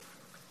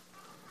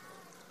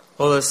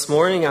Well, this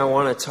morning I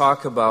want to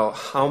talk about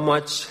how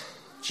much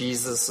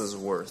Jesus is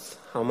worth.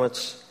 How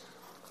much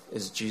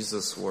is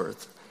Jesus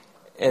worth?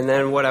 And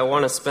then what I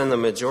want to spend the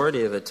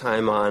majority of the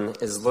time on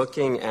is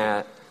looking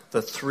at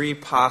the three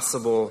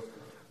possible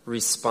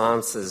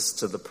responses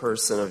to the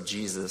person of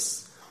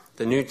Jesus.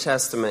 The New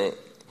Testament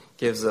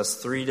gives us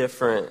three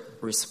different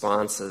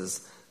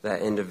responses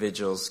that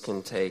individuals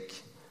can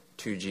take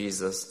to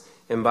Jesus.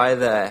 And by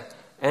the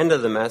end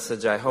of the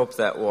message, I hope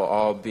that we'll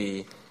all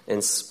be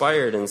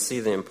inspired and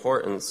see the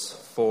importance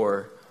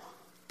for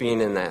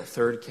being in that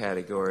third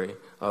category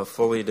of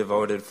fully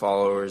devoted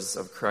followers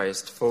of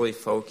Christ, fully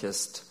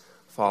focused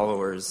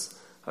followers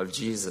of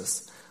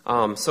Jesus.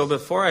 So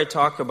before I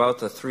talk about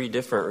the three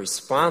different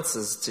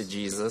responses to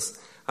Jesus,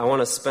 I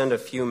want to spend a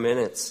few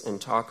minutes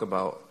and talk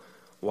about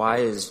why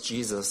is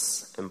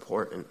Jesus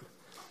important.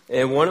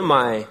 And one of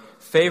my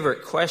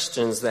favorite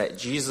questions that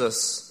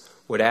Jesus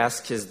would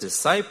ask his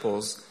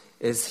disciples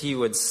is he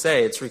would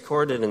say, it's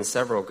recorded in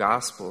several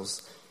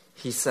Gospels,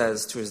 he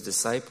says to his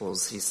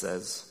disciples, he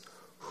says,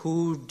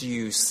 "Who do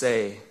you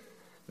say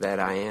that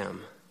I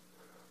am?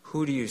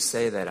 Who do you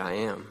say that I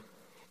am?"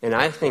 And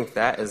I think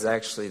that is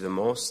actually the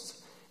most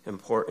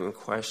important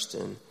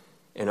question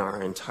in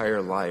our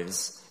entire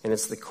lives. And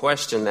it's the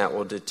question that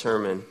will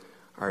determine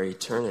our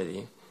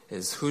eternity,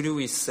 is who do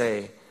we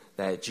say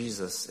that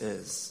Jesus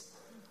is?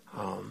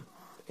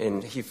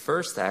 And he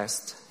first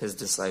asked his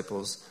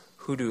disciples,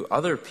 who do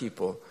other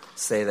people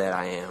say that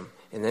I am?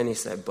 And then he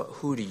said, but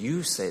who do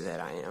you say that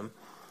I am?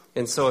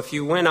 And so if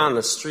you went on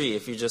the street,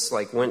 if you just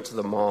went to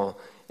the mall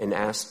and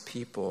asked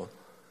people,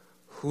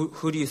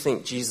 who do you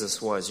think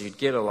Jesus was? You'd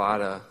get a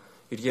lot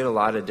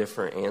of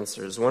different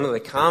answers. One of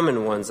the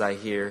common ones I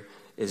hear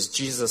is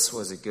Jesus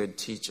was a good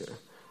teacher.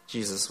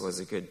 Jesus was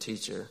a good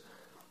teacher.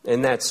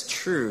 And that's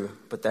true,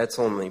 but that's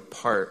only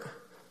part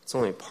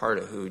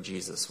of who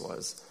Jesus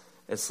was.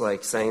 It's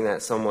like saying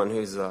that someone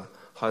who's a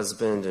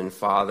husband and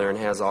father and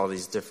has all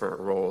these different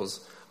roles,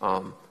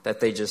 that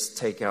they just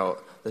take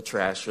out the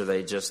trash or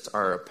they just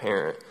are a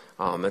parent.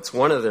 It's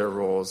one of their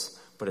roles,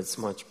 but it's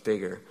much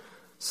bigger.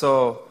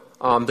 So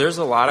there's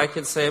a lot I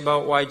could say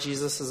about why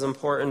Jesus is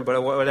important,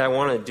 but what I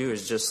want to do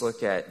is just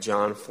look at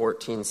John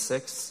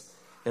 14:6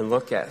 and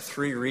look at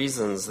three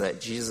reasons that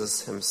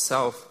Jesus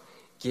himself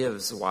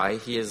gives why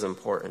he is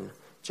important.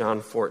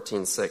 John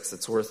 14:6.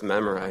 It's worth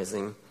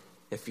memorizing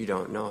if you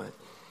don't know it.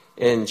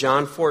 In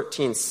John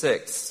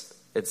 14:6,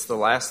 it's the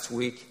last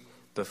week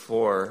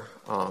before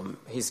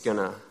he's going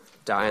to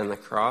die on the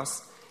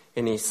cross,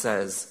 and he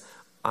says,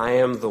 "I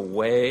am the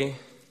way,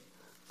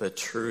 the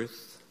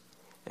truth,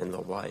 and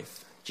the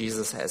life."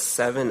 Jesus has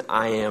 7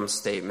 I am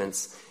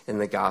statements in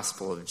the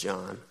Gospel of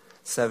John.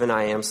 7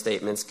 I am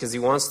statements because he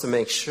wants to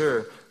make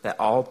sure that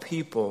all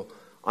people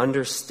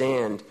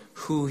understand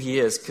who he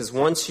is. Because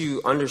once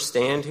you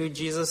understand who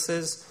Jesus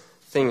is,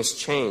 things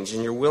change,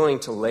 and you're willing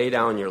to lay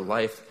down your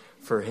life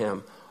for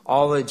him.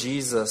 All of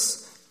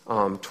Jesus'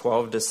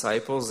 12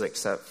 disciples,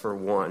 except for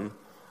one.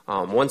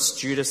 Once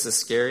Judas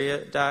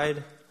Iscariot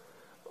died,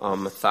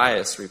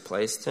 Matthias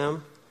replaced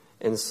him.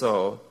 And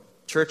so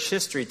church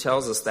history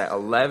tells us that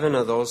 11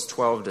 of those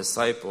 12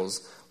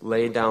 disciples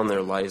laid down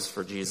their lives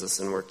for Jesus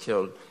and were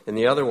killed. And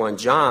the other one,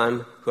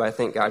 John, who I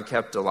think God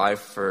kept alive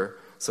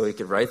so he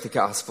could write the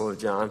Gospel of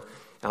John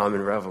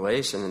in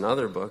Revelation and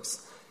other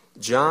books,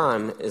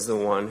 John is the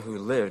one who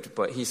lived,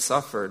 but he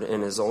suffered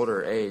in his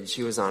older age.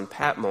 He was on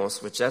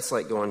Patmos, which that's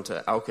like going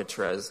to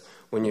Alcatraz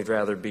when you'd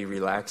rather be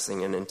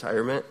relaxing in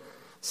retirement.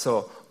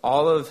 So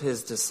all of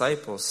his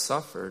disciples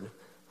suffered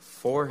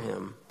for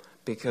him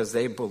because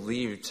they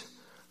believed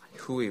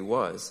who he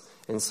was.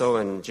 And so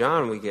in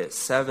John we get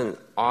 7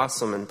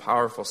 awesome and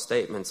powerful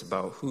statements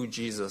about who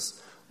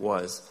Jesus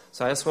was.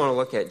 So I just want to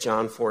look at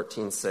John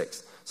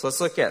 14:6. So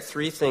let's look at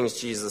 3 things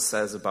Jesus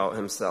says about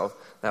himself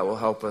that will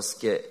help us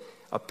get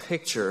a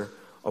picture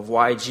of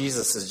why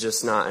Jesus is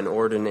just not an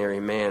ordinary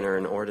man or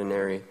an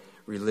ordinary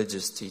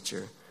religious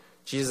teacher.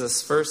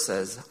 Jesus first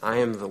says, "I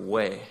am the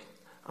way.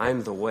 I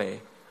am the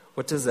way."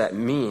 What does that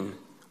mean?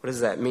 What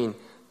does that mean?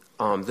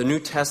 The New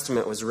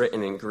Testament was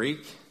written in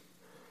Greek,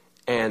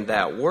 and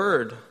that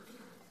word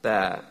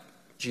that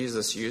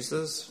Jesus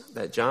uses,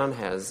 that John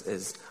has,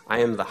 is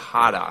 "I am the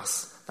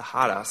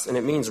hodos," and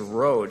it means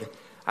road.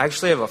 I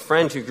actually have a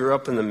friend who grew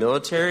up in the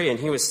military, and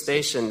he was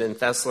stationed in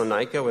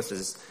Thessalonica with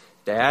his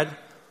dad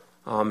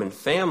and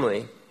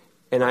family,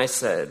 and I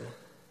said,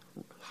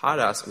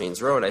 "Hodos means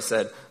road." I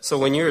said, "So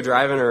when you were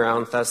driving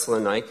around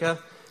Thessalonica,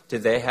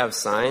 did they have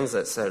signs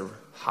that said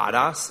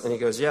Hodos?" And he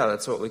goes, "Yeah,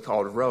 that's what we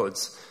called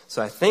roads." So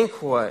I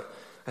think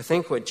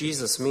what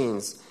Jesus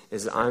means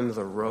is I'm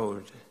the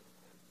road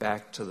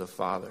back to the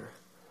Father.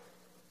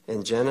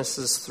 In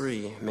Genesis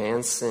 3,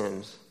 man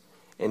sinned,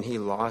 and he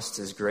lost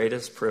his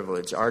greatest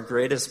privilege. Our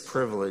greatest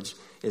privilege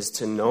is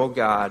to know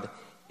God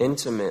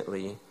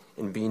intimately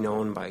and be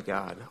known by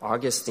God.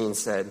 Augustine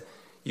said,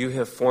 "You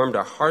have formed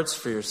our hearts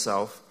for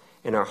yourself,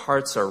 and our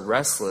hearts are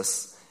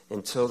restless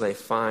until they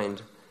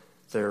find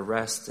their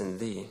rest in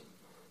thee."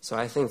 So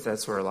I think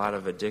that's where a lot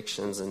of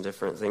addictions and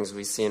different things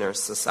we see in our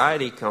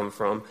society come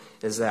from,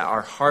 is that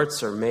our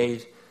hearts are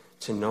made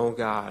to know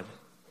God,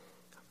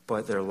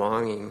 but they're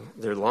longing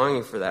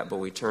for that, but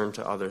we turn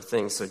to other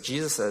things. So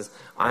Jesus says,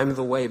 I'm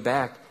the way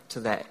back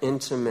to that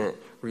intimate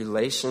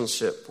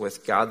relationship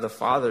with God the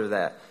Father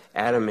that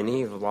Adam and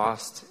Eve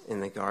lost in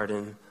the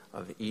Garden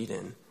of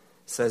Eden.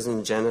 It says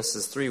in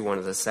Genesis 3, one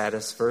of the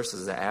saddest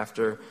verses, that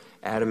after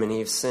Adam and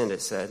Eve sinned,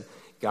 it said,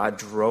 God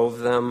drove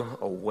them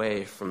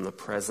away from the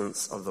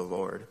presence of the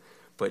Lord.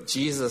 But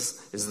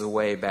Jesus is the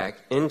way back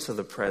into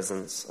the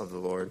presence of the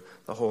Lord,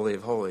 the Holy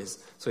of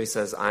Holies. So he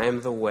says, I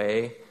am the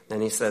way.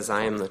 Then he says,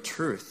 I am the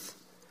truth.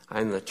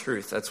 I am the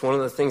truth. That's one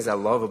of the things I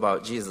love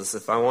about Jesus.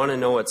 If I want to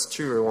know what's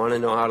true or want to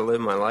know how to live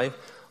my life,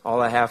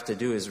 all I have to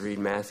do is read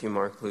Matthew,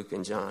 Mark, Luke,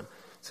 and John.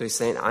 So he's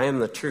saying, I am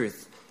the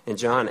truth. In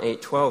John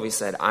 8:12, he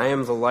said, I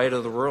am the light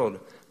of the world.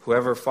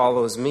 Whoever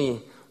follows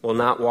me will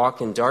not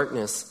walk in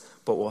darkness,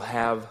 but will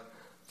have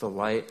the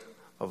light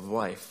of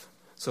life.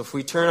 So if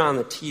we turn on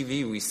the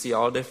TV, we see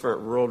all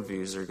different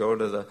worldviews, or go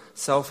to the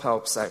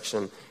self-help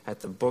section at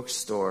the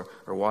bookstore,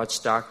 or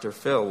watch Dr.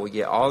 Phil. We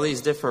get all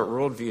these different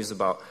worldviews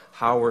about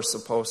how we're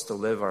supposed to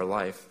live our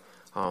life.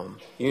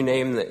 You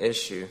name the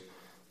issue,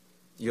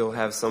 you'll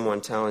have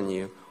someone telling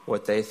you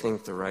what they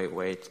think the right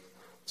way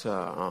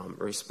to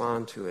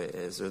respond to it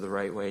is, or the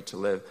right way to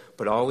live.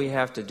 But all we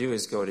have to do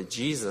is go to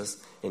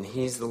Jesus, and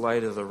he's the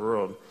light of the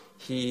world.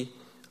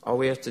 All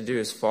we have to do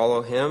is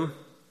follow him,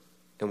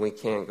 and we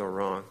can't go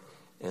wrong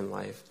in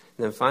life.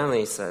 And then finally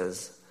he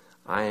says,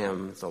 I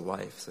am the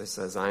life. So he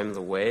says, I am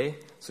the way.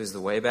 So he's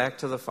the way back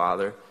to the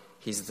Father.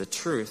 He's the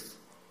truth.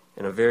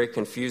 In a very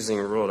confusing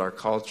world, our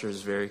culture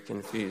is very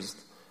confused.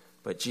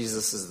 But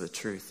Jesus is the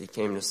truth. He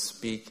came to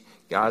speak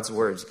God's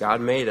words.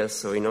 God made us,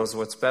 so he knows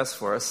what's best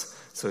for us.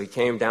 So he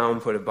came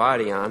down, put a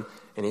body on,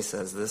 and he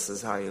says, this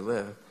is how you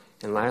live.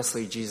 And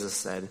lastly, Jesus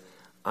said,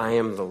 I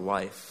am the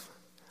life.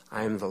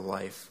 I am the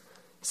life.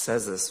 He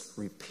says this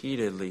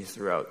repeatedly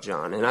throughout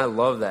John. And I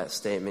love that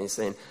statement. He's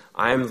saying,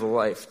 I am the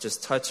life.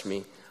 Just touch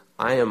me.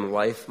 I am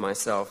life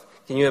myself.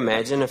 Can you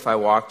imagine if I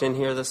walked in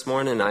here this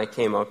morning and I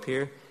came up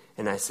here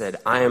and I said,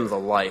 I am the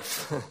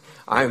life.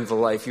 I am the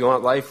life. You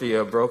want life? Or you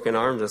have a broken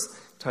arm? Just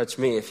touch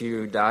me. If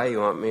you die, you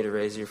want me to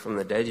raise you from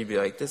the dead? You'd be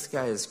like, this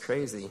guy is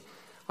crazy.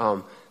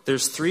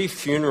 There's 3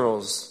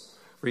 funerals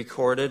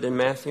recorded in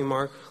Matthew,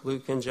 Mark,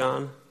 Luke, and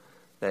John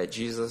that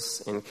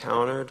Jesus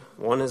encountered.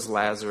 One is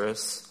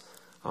Lazarus.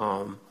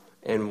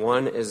 And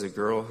one is a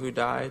girl who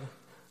died,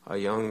 a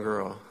young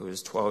girl who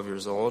was 12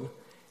 years old.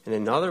 And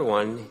another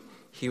one,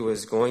 he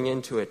was going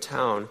into a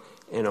town,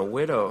 and a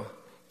widow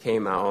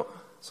came out.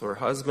 So her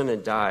husband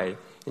had died,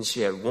 and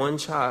she had one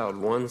child,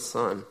 one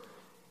son.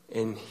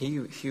 And he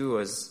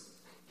was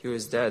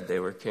dead. They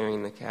were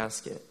carrying the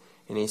casket.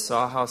 And he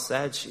saw how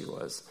sad she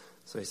was.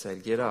 So he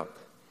said, get up.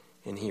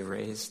 And he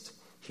raised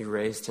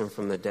him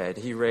from the dead.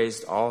 He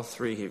raised all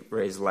 3. He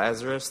raised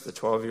Lazarus, the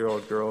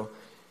 12-year-old girl,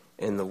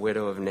 and the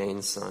widow of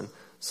Nain's son.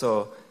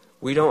 So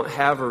we don't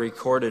have a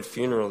recorded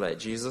funeral that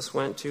Jesus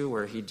went to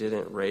where he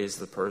didn't raise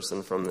the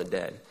person from the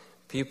dead.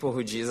 People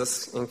who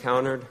Jesus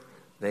encountered,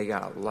 they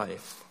got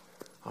life.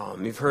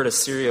 You've heard of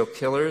serial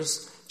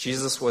killers.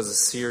 Jesus was a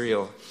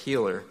serial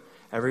healer.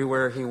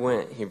 Everywhere he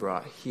went, he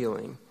brought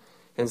healing.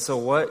 And so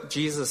what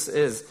Jesus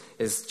is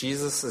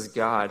Jesus is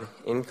God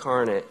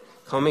incarnate,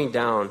 coming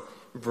down,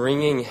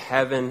 bringing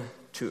heaven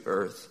to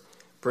earth.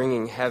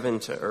 Bringing heaven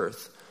to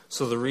earth.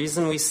 So the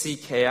reason we see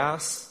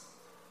chaos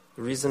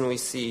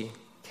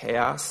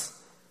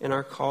in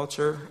our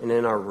culture and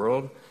in our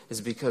world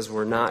is because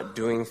we're not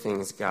doing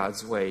things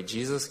God's way.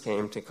 Jesus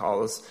came to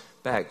call us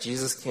back.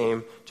 Jesus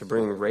came to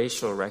bring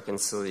racial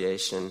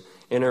reconciliation,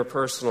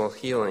 interpersonal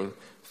healing,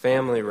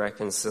 family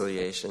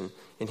reconciliation.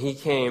 And he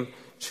came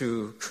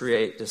to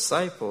create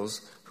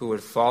disciples who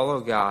would follow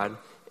God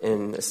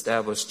and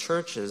establish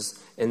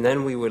churches, and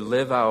then we would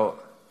live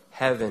out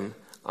heaven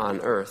on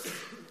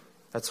earth.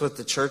 That's what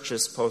the church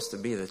is supposed to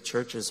be. The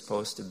church is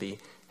supposed to be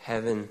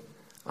heaven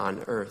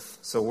on earth.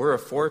 So we're a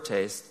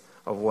foretaste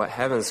of what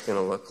heaven's going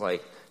to look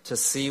like. To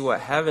see what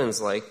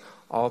heaven's like,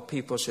 all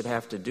people should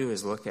have to do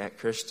is look at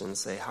Christians,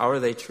 say, how are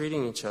they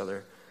treating each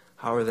other?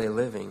 How are they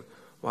living?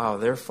 Wow,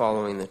 they're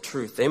following the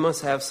truth. They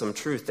must have some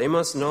truth. They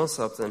must know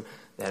something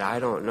that I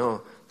don't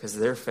know, because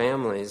their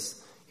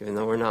families, even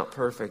though we're not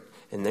perfect,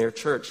 and their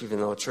church, even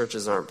though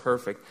churches aren't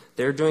perfect,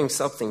 they're doing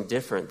something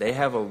different. They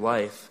have a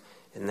life,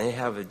 and they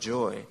have a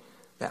joy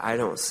that I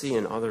don't see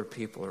in other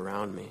people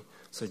around me.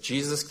 So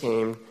Jesus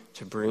came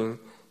to bring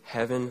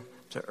heaven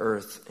to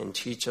earth and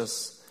teach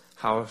us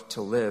how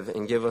to live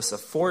and give us a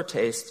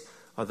foretaste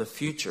of the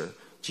future.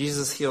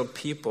 Jesus healed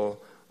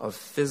people of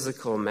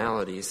physical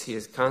maladies. He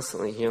is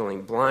constantly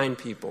healing blind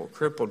people,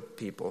 crippled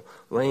people,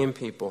 lame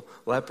people,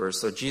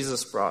 lepers. So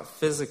Jesus brought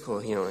physical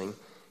healing.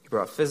 He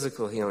brought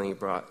physical healing. He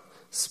brought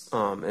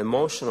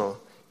emotional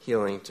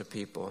healing to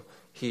people.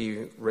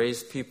 He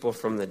raised people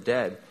from the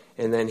dead.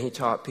 And then he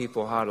taught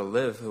people how to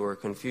live who were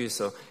confused.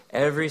 So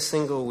every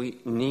single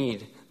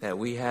need that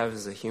we have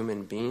as a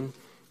human being,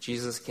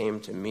 Jesus came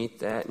to meet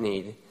that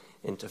need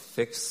and to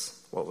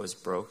fix what was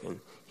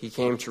broken. He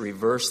came to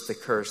reverse the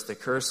curse. The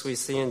curse we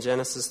see in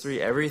Genesis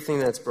 3, everything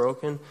that's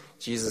broken,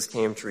 Jesus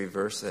came to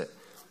reverse it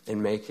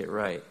and make it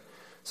right.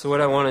 So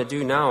what I want to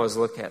do now is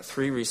look at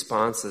 3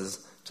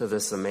 responses to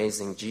this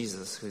amazing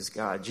Jesus who's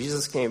God.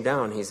 Jesus came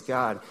down. He's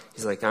God.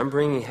 He's like, I'm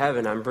bringing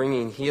heaven. I'm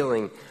bringing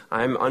healing.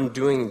 I'm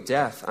undoing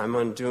death. I'm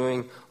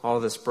undoing all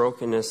this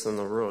brokenness in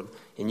the world.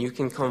 And you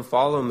can come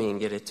follow me and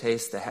get a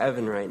taste of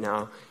heaven right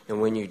now. And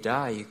when you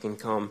die, you can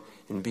come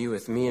and be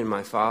with me in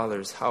my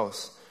Father's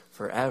house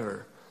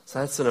forever. So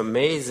that's an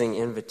amazing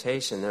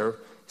invitation. There it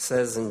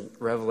says in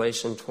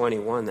Revelation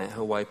 21 that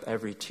he'll wipe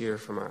every tear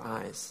from our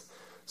eyes.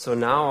 So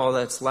now all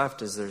that's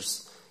left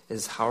is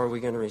how are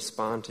we going to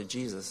respond to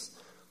Jesus?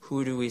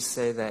 Who do we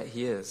say that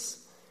he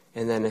is?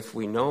 And then if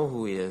we know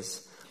who he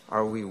is,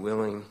 are we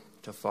willing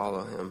to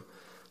follow him?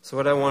 So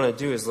what I want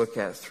to do is look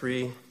at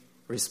 3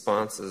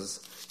 responses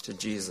to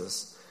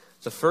Jesus.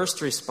 The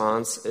first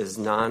response is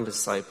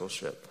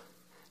non-discipleship.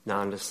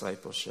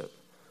 Non-discipleship.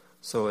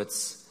 So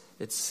it's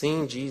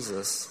seeing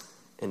Jesus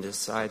and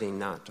deciding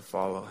not to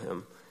follow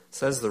him. It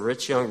says the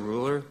rich young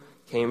ruler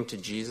came to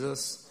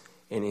Jesus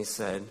and he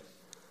said,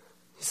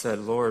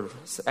 Lord,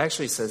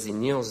 actually says he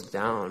kneels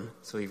down,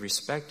 so he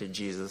respected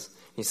Jesus.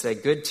 He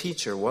said, good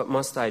teacher, what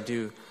must I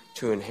do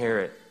to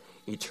inherit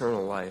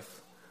eternal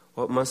life?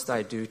 What must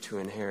I do to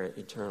inherit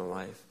eternal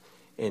life?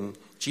 And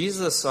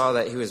Jesus saw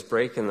that he was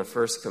breaking the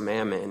first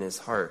commandment in his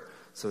heart.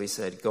 So he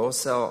said, go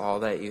sell all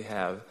that you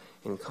have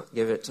and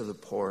give it to the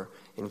poor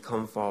and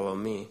come follow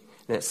me.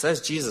 And it says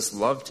Jesus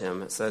loved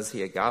him. It says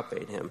he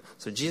agape'd him.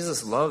 So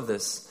Jesus loved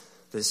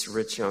this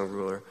rich young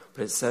ruler.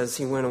 But it says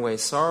he went away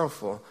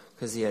sorrowful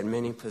because he had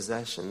many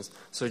possessions.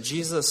 So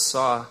Jesus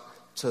saw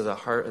to the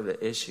heart of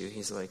the issue.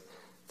 He's like,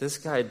 this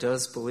guy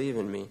does believe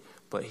in me,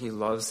 but he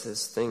loves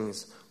his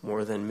things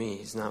more than me.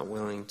 He's not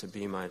willing to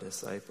be my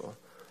disciple.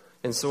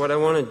 And so what I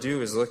want to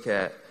do is look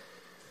at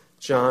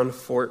John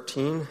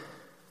 14,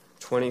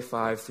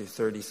 25 through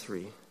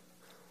 33.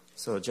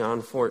 So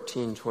John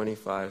 14,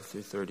 25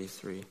 through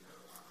 33.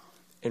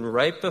 And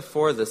right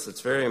before this,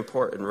 it's very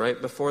important, right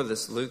before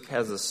this, Luke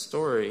has a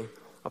story,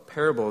 a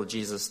parable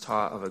Jesus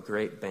taught of a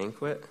great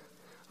banquet,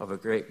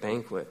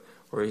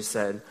 where he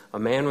said a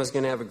man was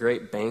going to have a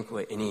great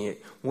banquet, and he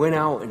went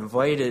out and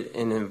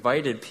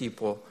invited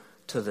people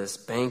to this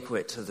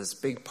banquet, to this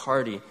big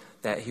party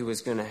that he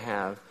was going to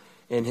have.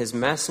 And his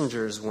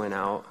messengers went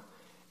out,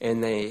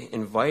 and they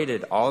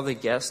invited all the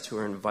guests who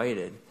were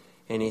invited.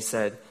 And he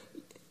said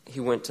he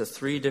went to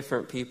 3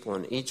 different people,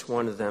 and each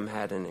one of them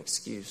had an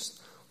excuse.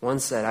 One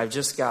said, I've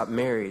just got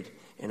married,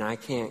 and I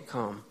can't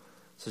come.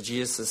 So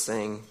Jesus is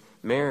saying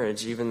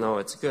marriage, even though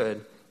it's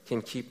good,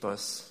 can keep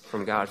us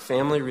from God.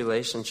 Family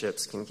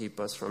relationships can keep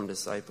us from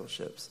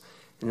discipleships.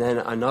 And then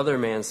another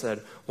man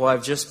said, well,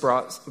 I've just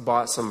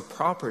bought some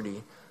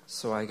property,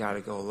 so I got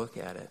to go look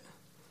at it.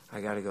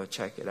 I got to go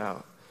check it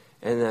out.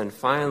 And then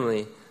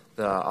finally,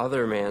 the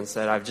other man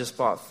said, I've just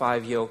bought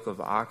 5 yoke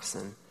of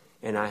oxen,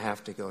 and I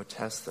have to go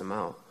test them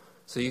out.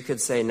 So you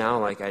could say now,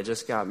 like, I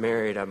just got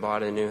married, I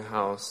bought a new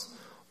house,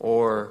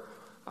 or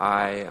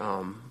I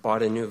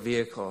bought a new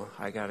vehicle.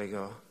 I got to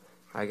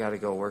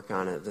go work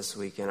on it this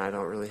weekend. I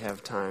don't really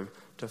have time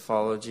to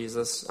follow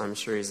Jesus. I'm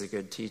sure he's a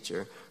good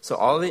teacher. So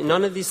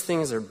none of these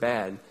things are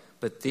bad,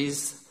 but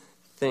these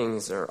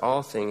things are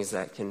all things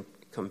that can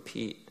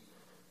compete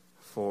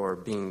for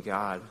being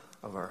God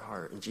of our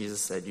heart. And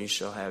Jesus said, you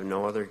shall have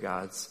no other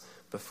gods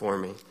before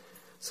me.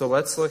 So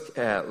let's look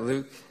at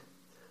Luke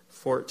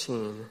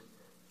 14,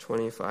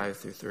 25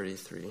 through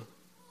 33.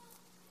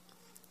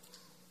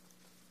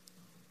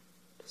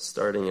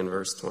 Starting in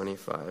verse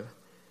 25.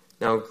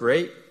 Now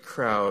great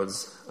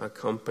crowds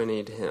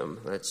accompanied him,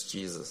 that's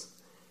Jesus.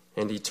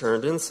 And he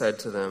turned and said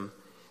to them,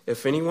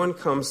 if anyone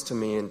comes to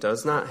me and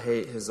does not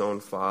hate his own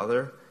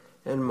father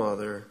and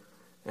mother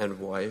and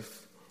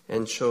wife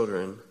and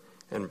children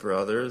and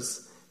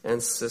brothers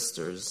and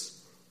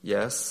sisters,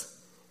 yes,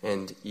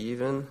 and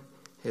even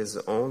his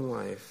own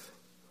life,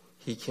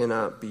 he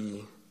cannot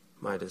be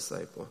my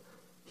disciple.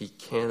 He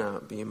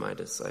cannot be my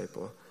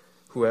disciple.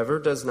 Whoever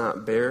does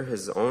not bear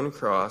his own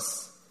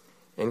cross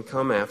and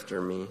come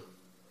after me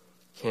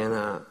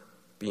cannot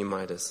be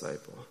my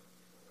disciple.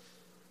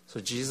 So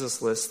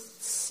Jesus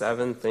lists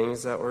 7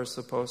 things that we're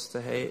supposed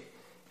to hate,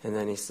 and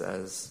then he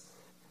says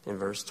in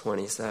verse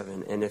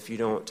 27, and if you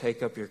don't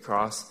take up your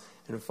cross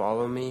and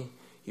follow me,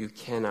 you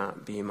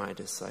cannot be my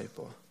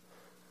disciple.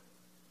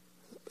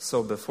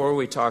 So before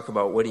we talk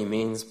about what he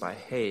means by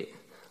hate,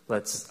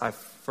 I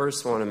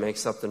first want to make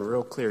something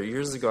real clear.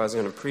 Years ago, I was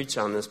going to preach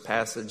on this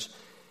passage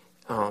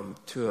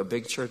to a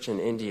big church in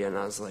India, and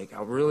I was like,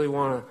 I really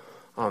want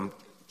to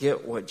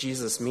get what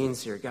Jesus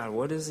means here. God,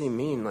 what does he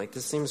mean? Like,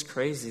 this seems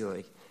crazy,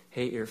 like,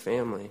 hate your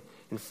family.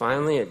 And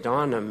finally it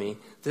dawned on me,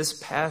 this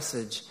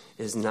passage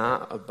is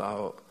not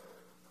about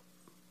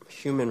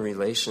human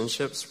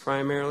relationships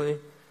primarily.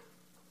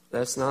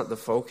 That's not the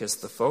focus.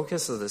 The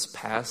focus of this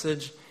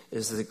passage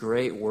is the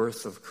great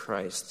worth of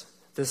Christ.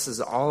 This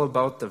is all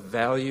about the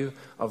value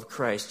of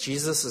Christ.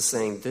 Jesus is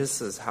saying,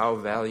 this is how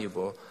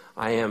valuable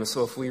I am.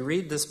 So if we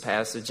read this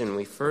passage and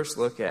we first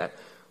look at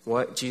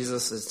what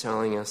Jesus is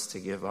telling us to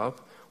give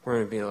up, we're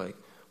going to be like,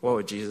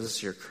 whoa,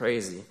 Jesus, you're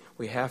crazy.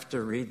 We have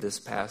to read this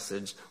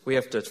passage. We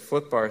have to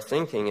flip our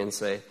thinking and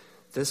say,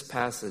 this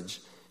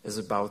passage is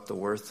about the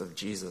worth of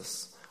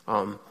Jesus.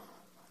 An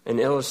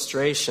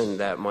illustration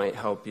that might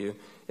help you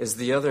is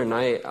the other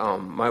night,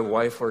 my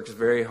wife works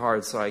very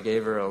hard, so I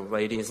gave her a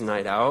ladies'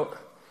 night out.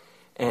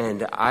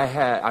 And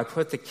I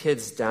put the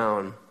kids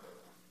down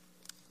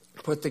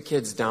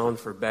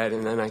for bed,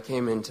 and then I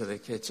came into the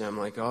kitchen. I'm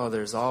like, oh,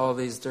 there's all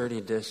these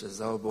dirty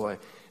dishes. Oh, boy.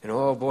 And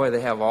oh, boy,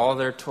 they have all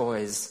their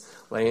toys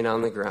laying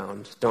on the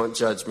ground. Don't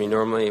judge me.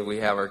 Normally, we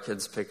have our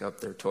kids pick up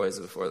their toys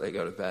before they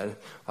go to bed.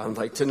 I'm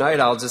like, tonight,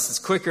 it's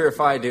quicker if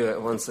I do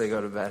it once they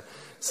go to bed.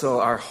 So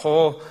our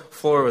whole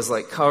floor was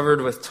like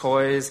covered with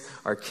toys.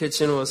 Our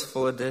kitchen was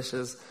full of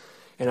dishes.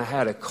 And I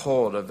had a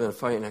cold. I've been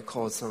fighting a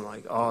cold, so I'm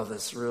like, oh,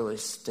 this really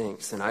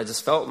stinks. And I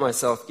just felt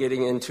myself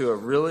getting into a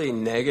really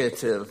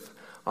negative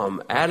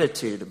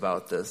attitude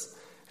about this.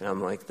 And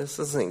I'm like, this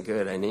isn't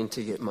good. I need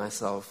to get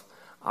myself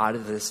out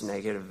of this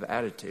negative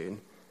attitude.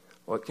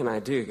 What can I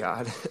do,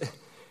 God?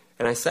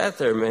 And I sat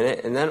there a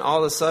minute, and then all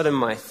of a sudden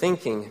my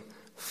thinking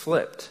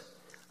flipped.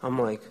 I'm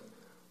like,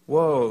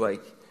 whoa,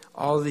 like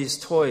all these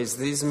toys,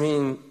 this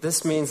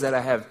means that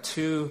I have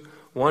two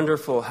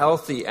wonderful,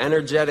 healthy,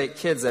 energetic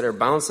kids that are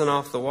bouncing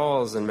off the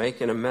walls and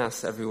making a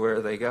mess everywhere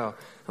they go.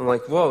 I'm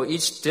like, whoa,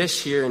 each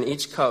dish here and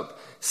each cup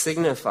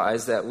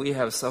signifies that we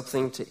have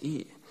something to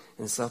eat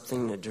and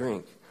something to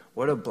drink.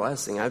 What a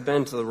blessing. I've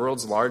been to the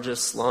world's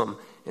largest slum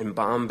in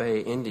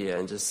Bombay, India,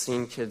 and just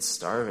seen kids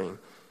starving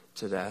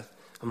to death.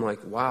 I'm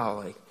like, wow,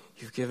 like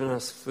you've given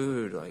us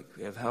food, like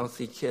we have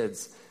healthy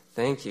kids.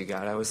 Thank you,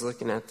 God. I was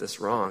looking at this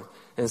wrong.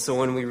 And so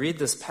when we read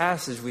this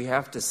passage, we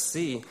have to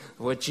see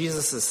what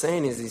Jesus is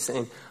saying is he's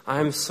saying,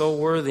 I'm so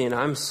worthy and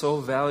I'm so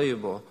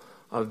valuable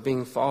of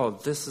being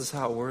followed. This is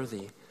how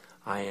worthy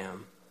I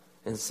am.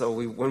 And so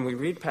when we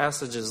read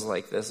passages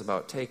like this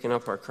about taking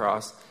up our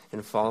cross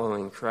and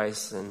following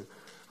Christ and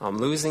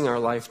losing our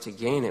life to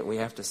gain it, we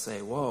have to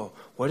say, whoa,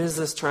 what is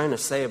this trying to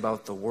say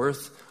about the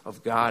worth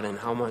of God and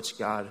how much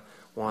God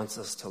wants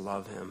us to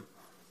love him?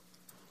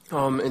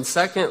 And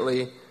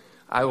secondly,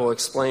 I will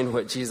explain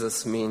what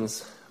Jesus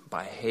means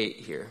by hate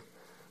here.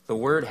 The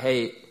word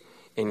hate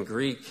in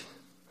Greek,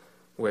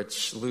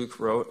 which Luke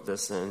wrote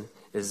this in,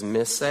 is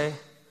mise,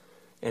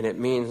 and it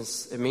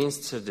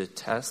means to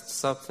detest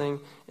something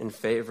in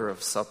favor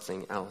of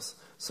something else.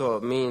 So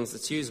it means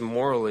it's used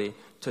morally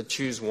to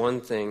choose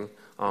one thing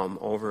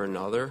over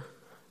another.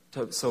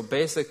 So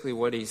basically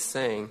what he's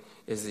saying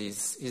is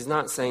he's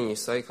not saying you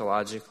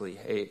psychologically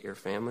hate your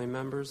family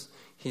members.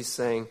 He's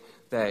saying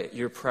that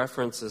your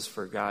preference is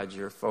for God,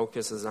 your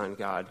focus is on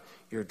God,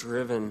 you're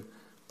driven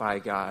by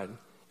God.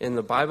 And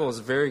the Bible is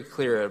very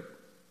clear.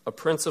 A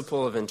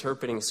principle of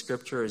interpreting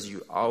Scripture is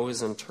you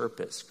always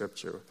interpret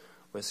Scripture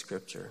with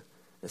Scripture.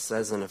 It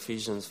says in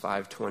Ephesians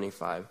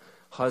 5:25,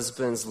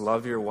 husbands,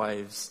 love your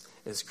wives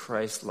as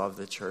Christ loved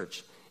the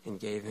church and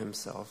gave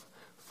himself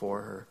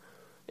for her.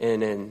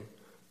 And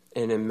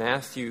in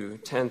Matthew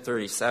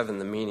 10:37,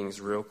 the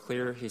meaning's real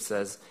clear. He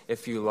says,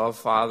 if you love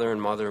father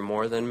and mother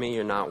more than me,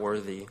 you're not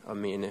worthy of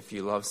me. And if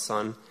you love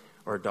son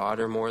or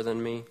daughter more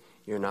than me,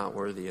 you're not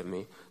worthy of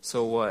me.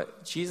 So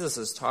what Jesus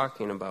is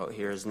talking about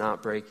here is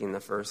not breaking the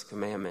first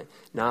commandment,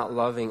 not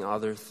loving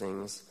other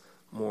things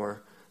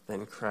more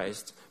than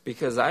Christ.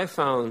 Because I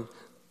found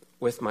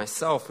with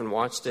myself and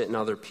watched it in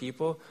other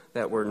people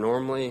that we're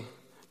normally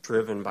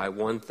driven by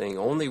one thing.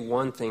 Only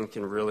one thing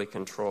can really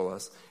control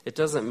us. It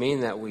doesn't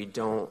mean that we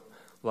don't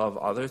love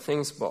other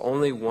things, but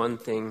only one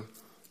thing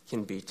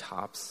can be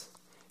tops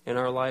in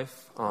our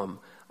life.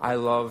 I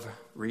love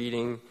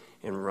reading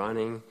and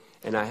running,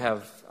 and I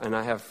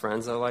have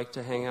friends I like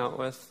to hang out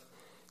with,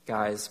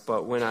 guys.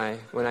 But when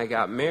I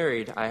got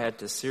married, I had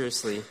to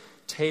seriously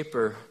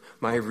taper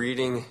my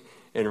reading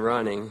and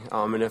running.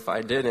 And if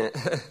I didn't,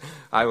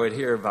 I would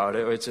hear about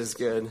it, which is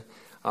good.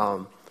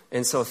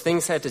 And so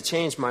things had to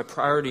change. My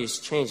priorities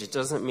changed. It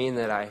doesn't mean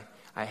that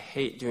I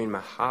hate doing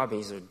my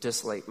hobbies or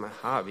dislike my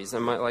hobbies. I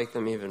might like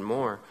them even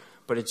more.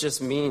 But it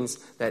just means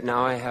that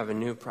now I have a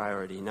new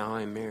priority. Now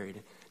I'm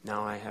married.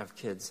 Now I have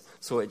kids.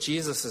 So what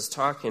Jesus is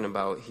talking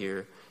about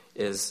here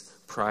is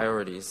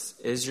priorities.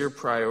 Is your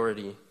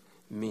priority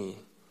me?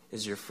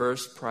 Is your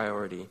first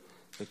priority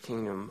the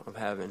kingdom of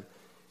heaven?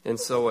 And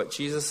so what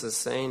Jesus is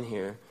saying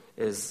here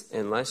is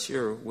unless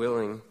you're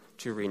willing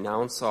to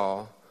renounce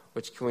all,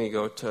 which can we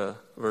go to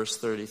verse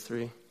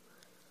 33?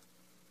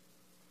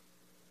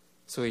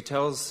 So he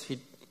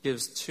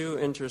gives two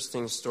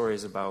interesting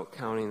stories about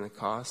counting the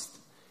cost.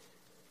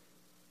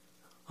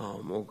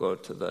 We'll go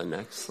to the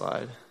next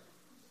slide.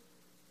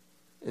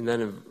 And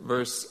then in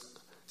verse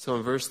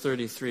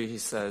 33 he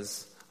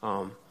says,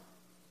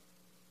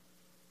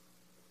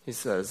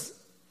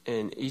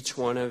 and each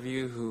one of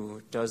you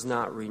who does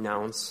not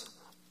renounce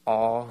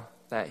all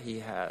that he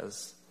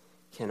has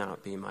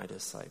cannot be my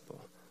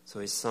disciple. So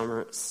he's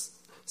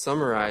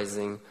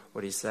summarizing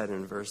what he said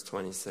in verse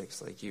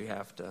 26. Like you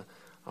have to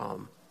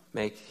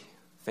make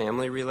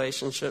family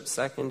relationships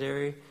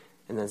secondary.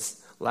 And then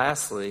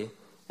lastly,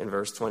 in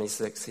verse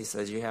 26, he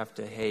says you have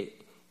to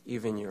hate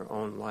even your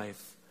own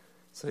life.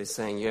 So he's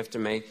saying you have to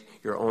make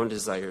your own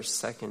desires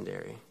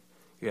secondary.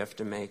 You have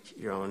to make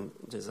your own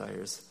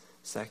desires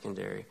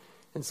secondary.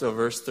 And so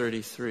verse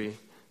 33,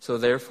 so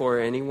therefore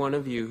any one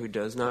of you who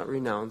does not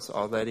renounce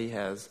all that he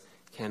has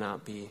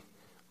cannot be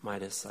my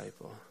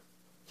disciple.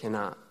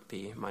 Cannot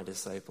be my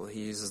disciple.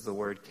 He uses the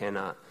word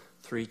cannot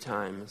 3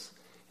 times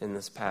in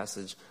this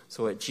passage.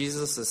 So what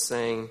Jesus is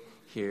saying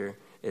here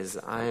is,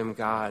 I am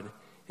God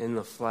in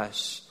the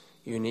flesh.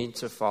 You need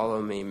to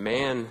follow me.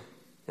 Man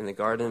in the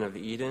Garden of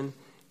Eden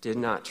did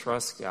not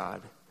trust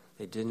God.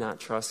 They did not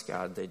trust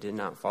God. They did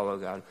not follow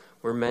God.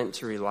 We're meant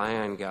to rely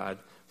on God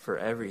for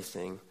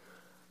everything.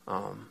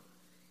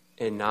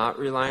 And not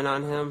relying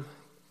on him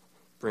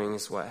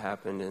brings what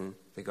happened in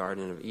the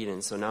Garden of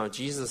Eden. So now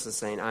Jesus is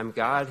saying, I'm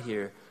God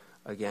here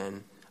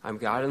again. I'm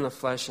God in the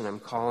flesh, and I'm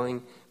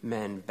calling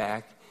men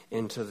back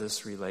into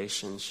this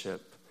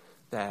relationship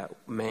that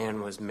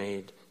man was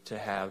made to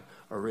have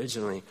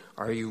originally.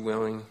 Are you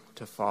willing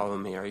to follow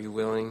me? Are you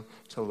willing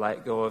to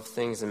let go of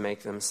things and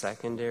make them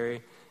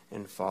secondary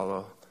and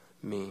follow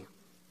me?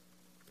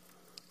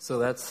 So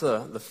that's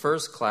the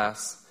first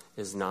class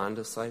is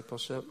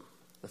non-discipleship.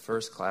 The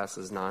first class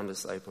is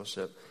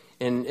non-discipleship.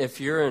 And if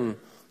you're an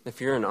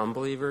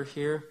unbeliever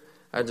here,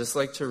 I'd just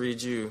like to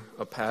read you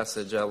a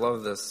passage. I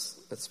love this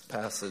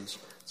passage.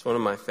 It's one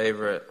of my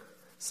favorite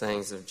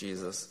sayings of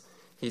Jesus.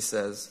 He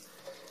says,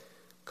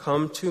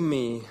 "Come to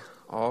me,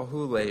 all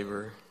who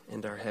labor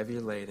and are heavy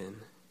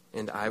laden,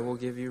 and I will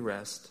give you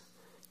rest.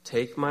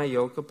 Take my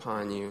yoke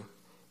upon you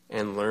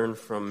and learn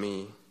from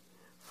me,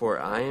 for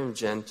I am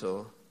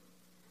gentle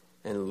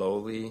and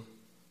lowly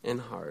in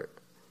heart,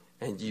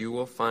 and you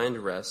will find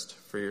rest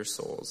for your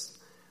souls.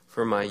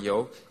 For my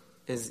yoke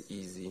is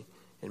easy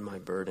and my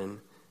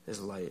burden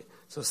is light."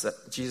 So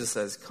Jesus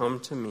says, come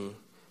to me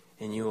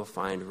and you will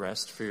find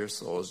rest for your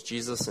souls.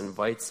 Jesus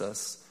invites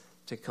us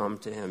to come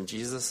to him.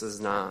 Jesus is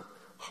not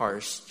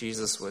harsh.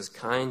 Jesus was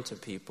kind to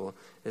people.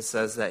 It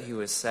says that he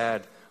was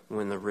sad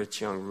when the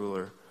rich young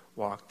ruler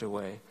walked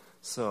away.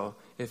 So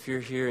if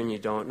you're here and you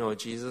don't know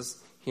Jesus,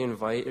 he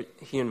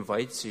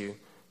invites you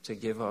to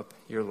give up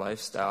your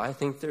lifestyle. I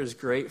think there's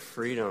great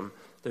freedom.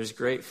 There's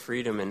great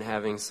freedom in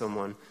having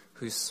someone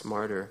who's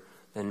smarter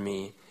than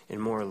me and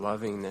more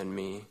loving than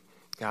me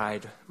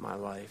guide my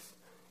life.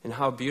 And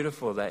how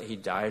beautiful that he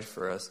died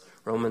for us.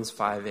 Romans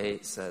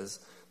 5:8 says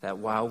that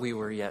while we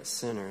were yet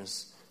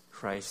sinners,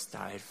 Christ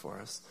died for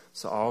us.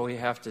 So all we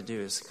have to do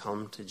is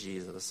come to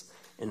Jesus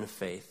in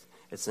faith.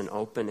 It's an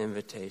open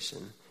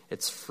invitation.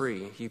 It's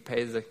free. He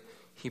paid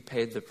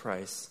the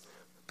price.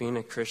 Being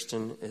a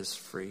Christian is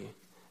free.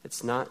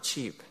 It's not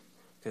cheap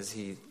because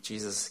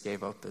Jesus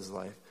gave up his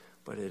life,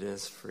 but it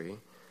is free.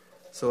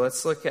 So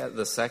let's look at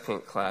the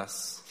second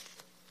class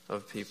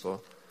of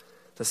people.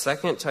 The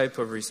second type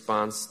of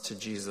response to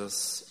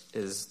Jesus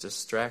is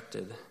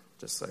distracted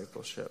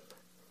discipleship.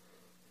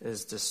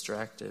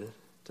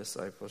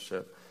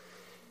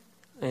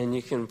 And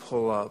you can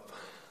pull up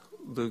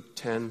Luke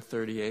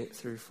 10:38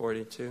 through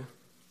 42.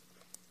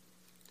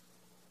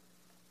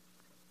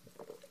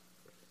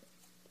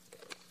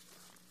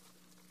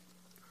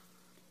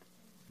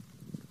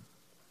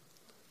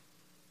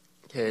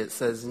 Okay, it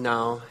says,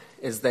 now,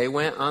 as they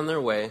went on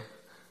their way,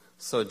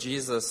 so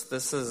Jesus,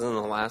 this is in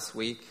the last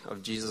week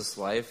of Jesus'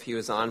 life. He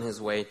was on his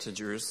way to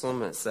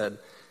Jerusalem. It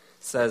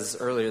says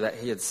earlier that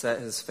he had set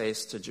his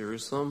face to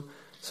Jerusalem.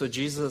 So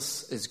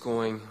Jesus is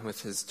going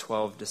with his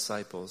 12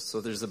 disciples.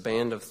 So there's a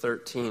band of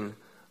 13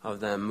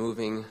 of them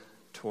moving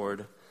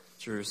toward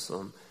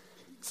Jerusalem.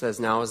 It says,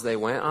 now as they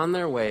went on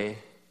their way,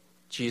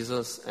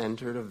 Jesus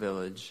entered a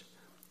village,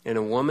 and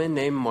a woman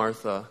named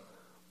Martha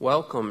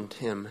welcomed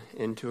him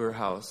into her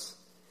house.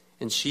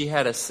 And she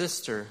had a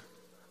sister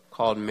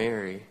called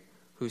Mary,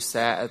 who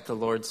sat at the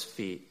Lord's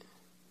feet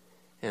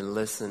and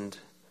listened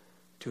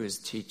to his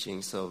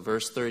teaching. So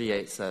verse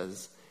 38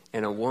 says,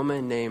 and a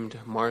woman named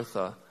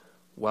Martha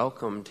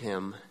welcomed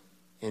him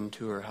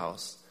into her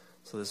house.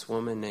 So this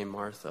woman named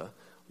Martha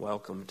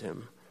welcomed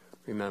him.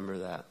 Remember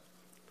that.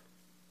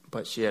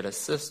 But she had a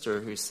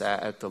sister who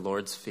sat at the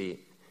Lord's feet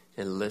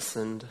and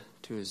listened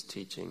to his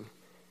teaching.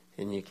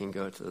 And you can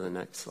go to the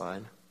next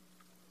slide.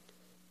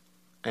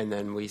 And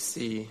then we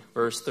see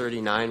verse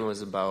 39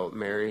 was about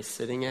Mary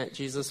sitting at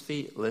Jesus'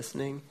 feet,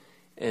 listening.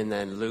 And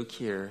then Luke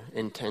here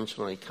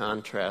intentionally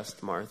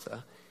contrasts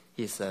Martha.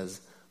 He says,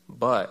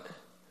 but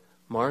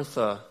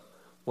Martha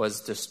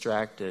was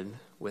distracted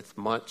with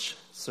much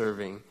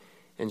serving.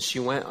 And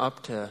she went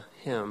up to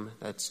him,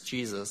 that's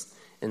Jesus,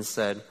 and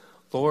said,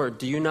 Lord,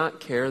 do you not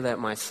care that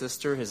my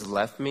sister has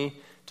left me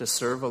to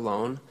serve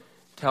alone?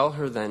 Tell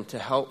her then to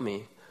help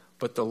me.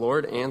 But the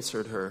Lord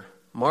answered her,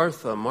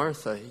 Martha,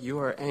 Martha, you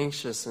are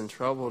anxious and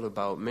troubled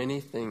about many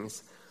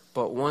things,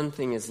 but one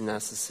thing is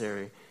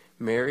necessary.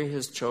 Mary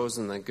has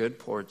chosen the good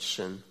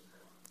portion,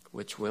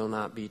 which will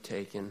not be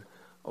taken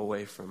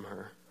away from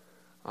her.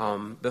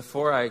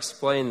 Before I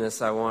explain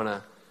this, I want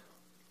to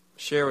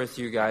share with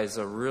you guys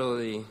a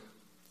really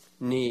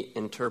neat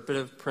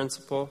interpretive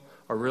principle,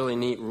 a really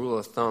neat rule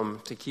of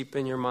thumb to keep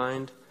in your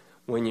mind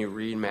when you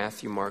read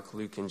Matthew, Mark,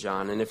 Luke, and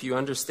John. And if you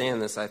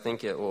understand this, I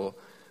think it will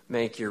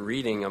make your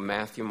reading of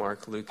Matthew,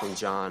 Mark, Luke, and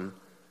John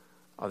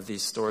of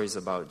these stories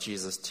about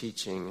Jesus'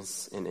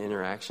 teachings and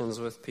interactions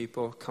with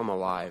people come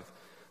alive.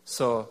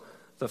 So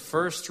the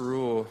first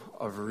rule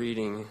of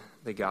reading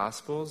the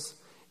Gospels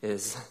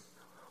is,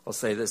 I'll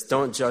say this,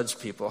 don't judge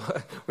people.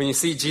 When you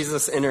see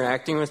Jesus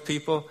interacting with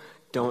people,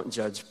 don't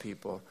judge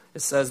people.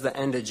 It says at the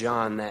end of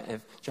John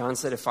that John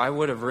said, if I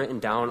would have written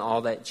down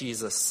all that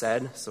Jesus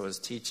said, so his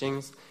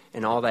teachings,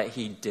 and all that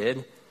he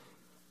did,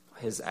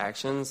 his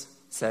actions,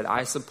 said,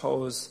 I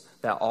suppose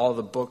that all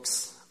the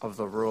books of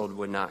the world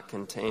could not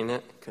contain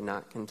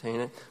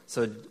it.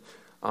 So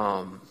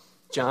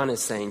John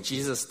is saying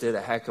Jesus did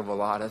a heck of a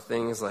lot of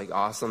things, like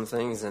awesome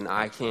things, and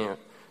I can't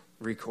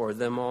record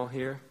them all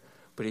here.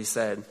 But he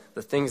said,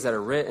 the things that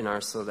are written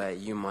are so that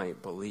you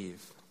might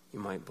believe. You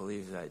might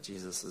believe that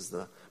Jesus is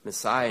the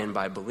Messiah, and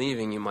by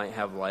believing, you might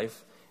have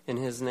life in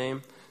his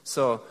name.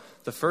 So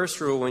the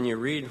first rule when you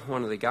read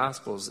one of the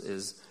Gospels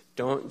is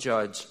don't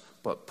judge,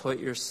 but put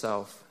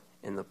yourself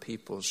in the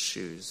people's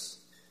shoes.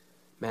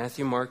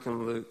 Matthew, Mark,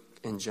 and Luke,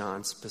 and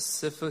John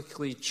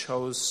specifically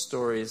chose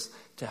stories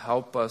to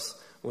help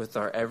us with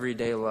our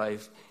everyday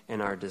life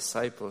and our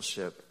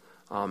discipleship,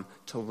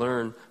 to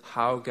learn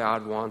how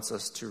God wants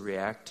us to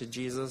react to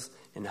Jesus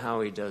and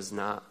how he does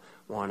not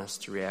want us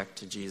to react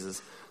to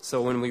Jesus.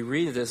 So when we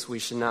read this, we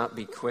should not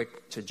be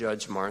quick to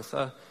judge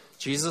Martha.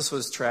 Jesus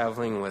was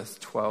traveling with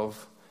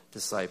 12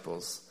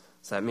 disciples.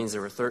 So that means there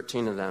were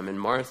 13 of them. And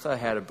Martha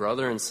had a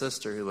brother and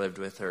sister who lived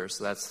with her,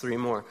 so that's 3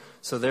 more.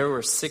 So there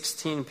were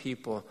 16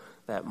 people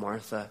that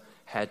Martha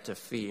had to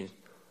feed.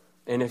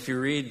 And if you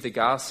read the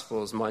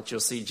Gospels much,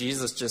 you'll see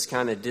Jesus just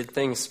kind of did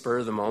things spur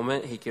of the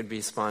moment. He could be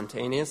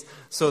spontaneous.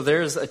 So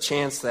there's a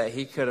chance that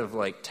he could have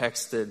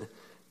texted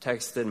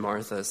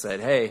Martha, said,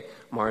 hey,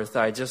 Martha,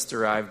 I just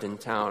arrived in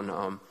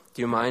town.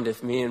 Do you mind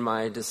if me and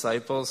my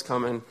disciples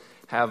come and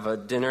have a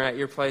dinner at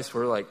your place?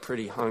 We're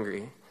pretty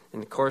hungry.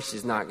 And of course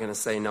she's not going to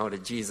say no to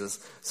Jesus.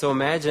 So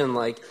imagine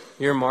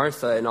you're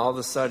Martha and all of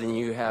a sudden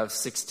you have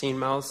 16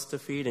 mouths to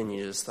feed and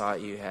you just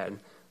thought you had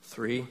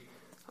 3.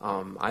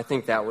 I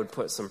think that would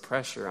put some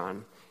pressure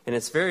on. And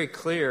it's very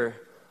clear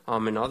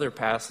in other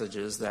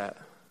passages that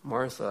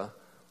Martha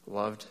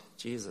loved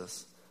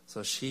Jesus.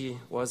 So she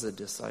was a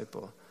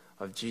disciple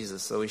of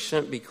Jesus. So we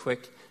shouldn't be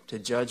quick to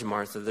judge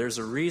Martha. There's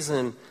a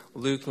reason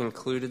Luke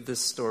included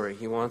this story.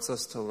 He wants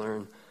us to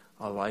learn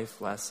a life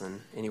lesson,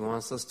 and he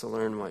wants us to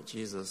learn what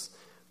Jesus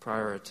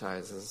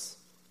prioritizes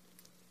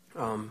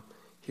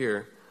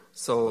here.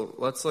 So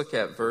let's look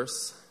at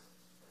verse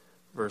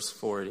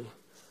 40.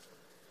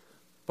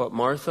 But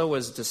Martha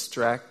was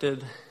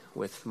distracted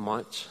with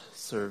much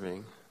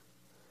serving.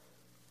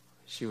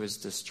 She was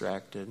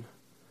distracted.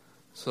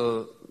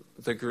 So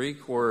the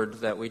Greek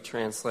word that we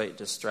translate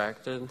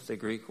distracted, the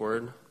Greek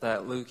word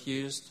that Luke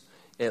used,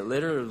 it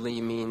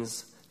literally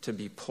means to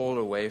be pulled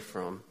away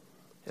from.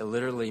 It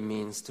literally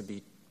means to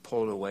be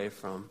pulled away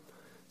from.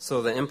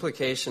 So the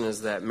implication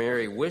is that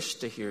Mary wished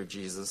to hear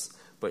Jesus,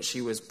 but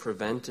she was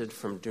prevented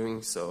from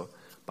doing so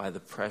by the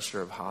pressure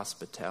of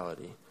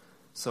hospitality.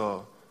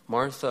 So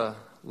Martha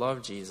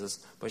loved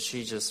Jesus, but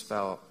she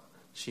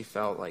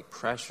felt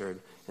pressured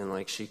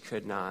and she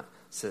could not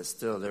sit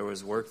still. There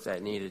was work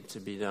that needed to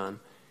be done.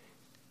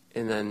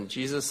 And then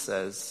Jesus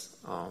says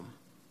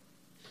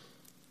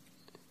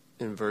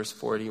in verse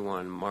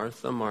 41,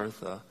 Martha,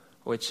 Martha,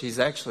 which he's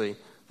actually,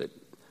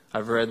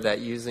 I've read that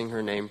using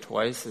her name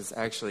twice is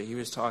actually, he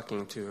was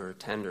talking to her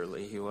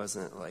tenderly. He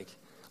wasn't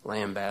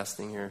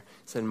lambasting her. He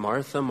said,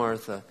 Martha,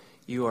 Martha,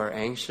 you are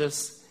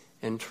anxious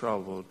and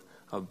troubled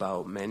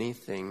about many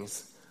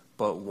things,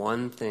 but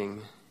one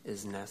thing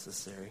is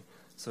necessary.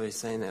 So he's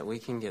saying that we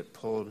can get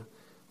pulled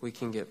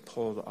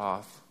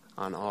off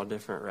on all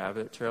different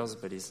rabbit trails,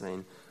 but he's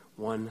saying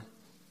one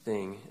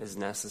thing is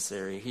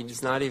necessary.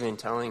 He's not even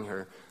telling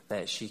her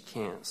that she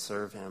can't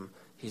serve him.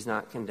 He's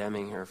not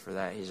condemning her for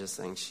that. He's just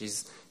saying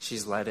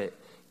she's let it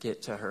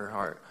get to her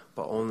heart,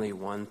 but only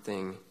one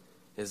thing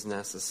is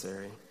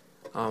necessary.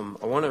 I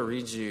want to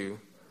read you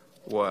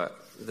what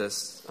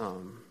this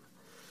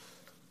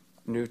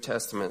New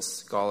Testament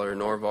scholar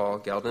Norval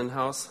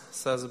Geldenhaus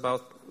says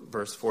about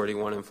verse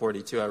 41 and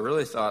 42. I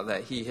really thought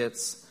that he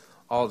hits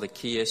all the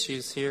key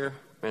issues here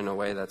in a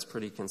way that's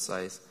pretty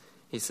concise.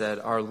 He said,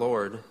 our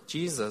Lord,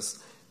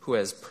 Jesus, who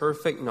has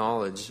perfect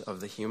knowledge of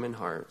the human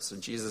heart, so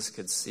Jesus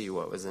could see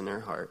what was in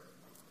her heart,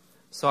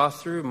 saw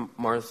through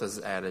Martha's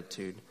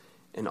attitude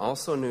and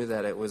also knew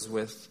that it was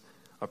with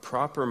a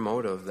proper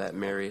motive that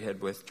Mary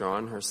had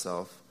withdrawn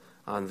herself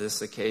on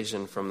this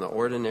occasion from the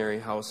ordinary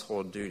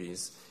household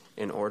duties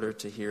in order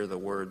to hear the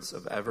words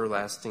of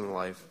everlasting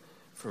life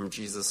from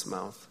Jesus'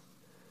 mouth.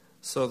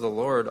 So the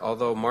Lord,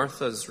 although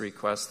Martha's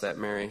request that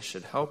Mary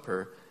should help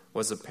her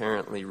was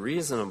apparently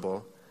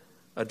reasonable,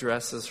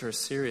 addresses her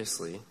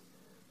seriously,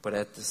 but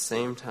at the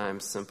same time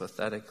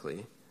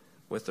sympathetically,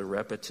 with the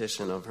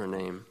repetition of her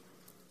name.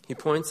 He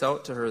points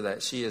out to her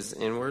that she is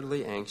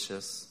inwardly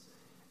anxious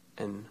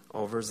and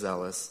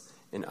overzealous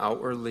and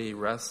outwardly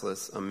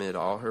restless amid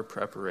all her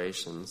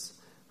preparations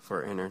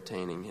for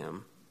entertaining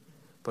him.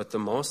 But the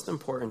most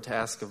important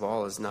task of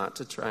all is not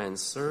to try and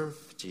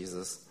serve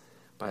Jesus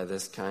by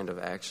this kind of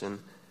action,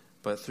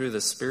 but through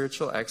the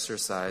spiritual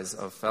exercise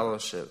of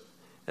fellowship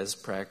as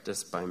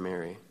practiced by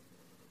Mary.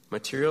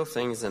 Material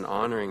things and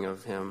honoring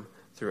of him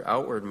through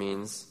outward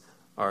means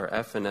are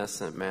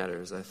evanescent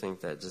matters. I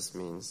think that just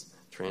means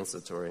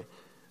transitory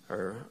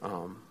or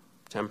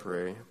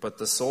temporary. But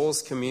the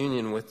soul's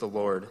communion with the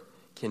Lord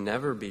can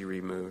never be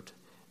removed,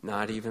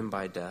 not even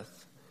by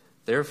death.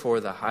 Therefore,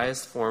 the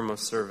highest form of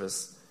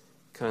service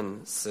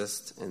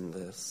consists in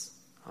this.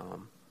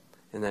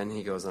 And then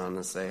he goes on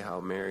to say how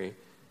Mary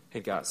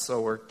had got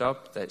so worked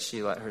up that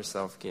she let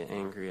herself get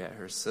angry at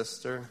her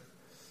sister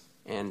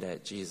and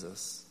at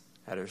Jesus.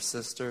 At her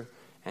sister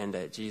and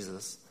at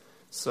Jesus.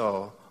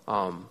 So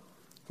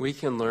we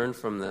can learn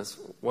from this.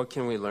 What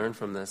can we learn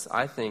from this?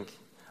 I think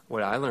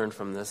what I learned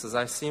from this is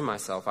I see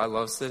myself. I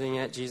love sitting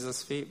at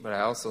Jesus' feet, but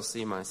I also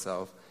see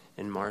myself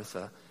in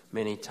Martha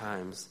many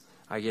times.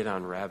 I get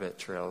on rabbit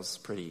trails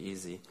pretty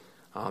easy.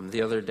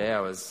 The other day I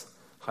was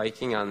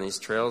hiking on these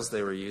trails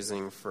they were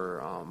using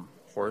for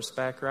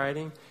horseback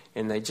riding,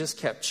 and they just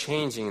kept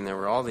changing, and there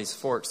were all these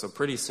forks. So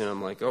pretty soon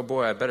I'm like, oh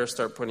boy, I better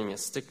start putting a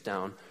stick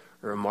down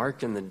or a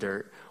mark in the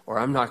dirt, or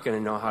I'm not going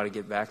to know how to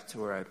get back to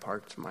where I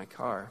parked my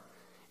car.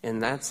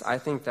 And I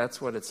think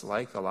that's what it's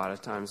like a lot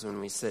of times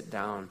when we sit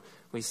down.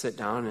 We sit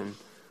down and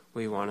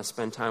we want to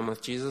spend time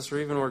with Jesus, or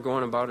even we're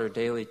going about our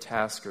daily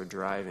task or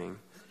driving,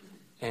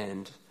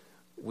 and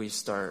we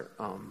start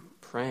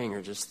praying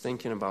or just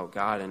thinking about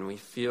God, and we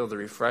feel the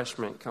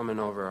refreshment coming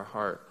over our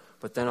heart.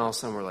 But then all of a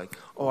sudden we're like,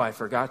 oh, I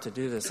forgot to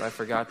do this. I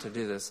forgot to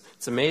do this.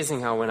 It's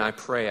amazing how when I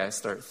pray, I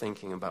start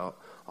thinking about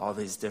all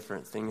these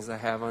different things I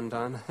have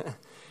undone.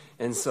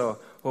 And so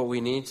what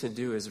we need to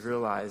do is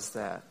realize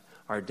that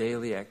our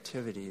daily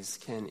activities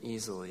can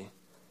easily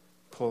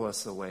pull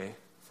us away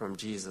from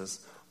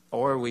Jesus.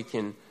 Or we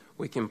can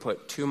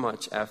put too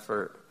much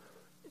effort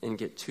and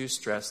get too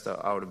stressed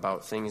out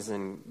about things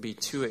and be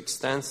too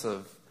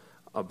extensive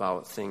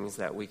about things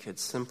that we could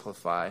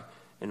simplify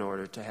in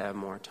order to have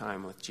more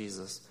time with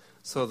Jesus.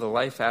 So the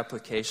life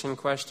application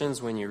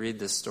questions when you read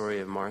the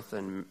story of Martha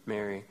and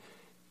Mary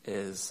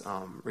is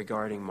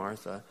regarding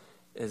Martha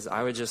is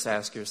I would just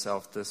ask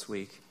yourself this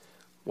week,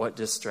 what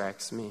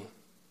distracts me?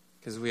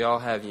 Because we all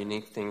have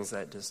unique things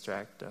that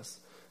distract us.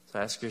 So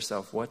ask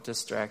yourself, what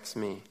distracts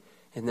me?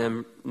 And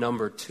then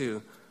number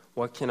 2,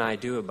 what can I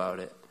do about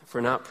it? If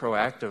we're not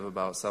proactive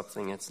about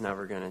something, it's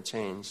never going to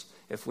change.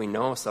 If we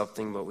know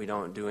something but we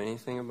don't do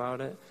anything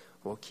about it,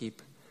 we'll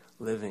keep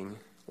living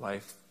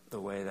life the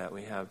way that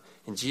we have.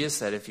 And Jesus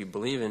said if you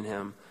believe in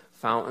him,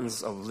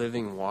 fountains of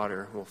living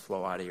water will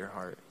flow out of your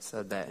heart. He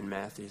said that in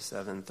Matthew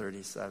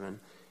 7:37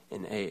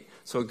 and 8.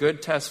 So a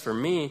good test for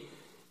me,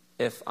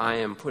 if I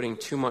am putting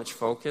too much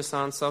focus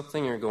on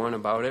something or going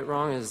about it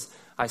wrong, is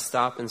I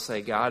stop and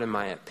say, God, am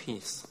I at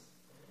peace?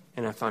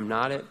 And if I'm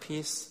not at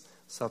peace,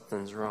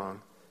 something's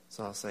wrong.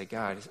 So I'll say,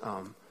 God,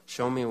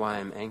 show me why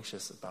I'm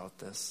anxious about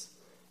this.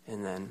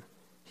 And then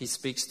he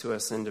speaks to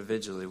us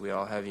individually. We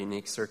all have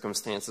unique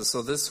circumstances.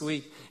 So this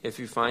week, if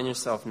you find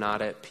yourself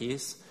not at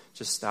peace,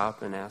 just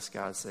stop and ask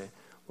God, say,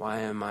 why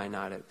am I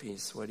not at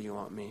peace? What do you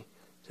want me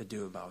to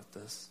do about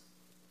this?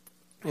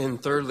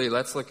 And thirdly,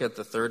 let's look at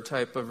the third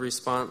type of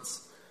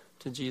response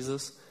to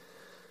Jesus.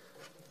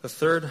 The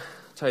third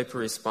type of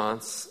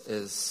response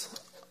is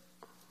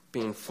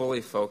being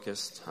fully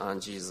focused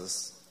on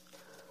Jesus,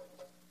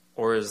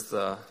 or as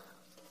the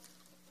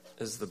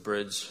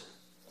Bridge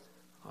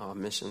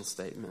mission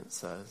statement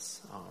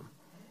says,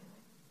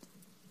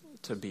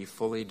 to be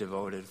fully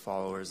devoted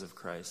followers of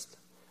Christ.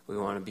 We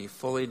want to be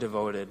fully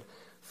devoted,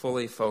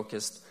 fully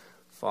focused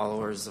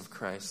followers of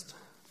Christ.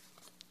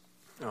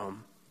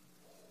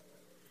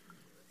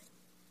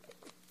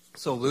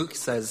 So Luke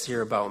says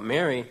here about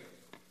Mary,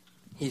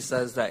 he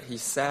says that he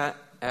sat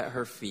at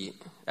her feet,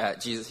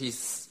 at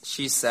Jesus.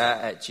 She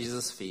sat at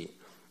Jesus' feet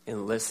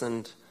and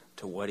listened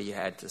to what he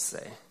had to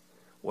say.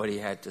 What he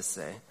had to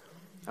say.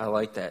 I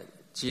like that.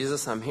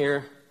 Jesus, I'm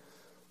here.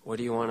 What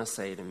do you want to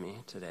say to me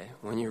today?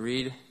 When you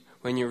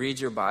read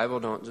your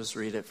Bible, don't just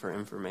read it for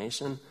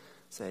information.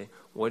 Say,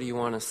 what do you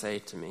want to say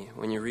to me?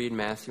 When you read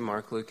Matthew,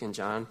 Mark, Luke, and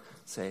John,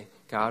 say,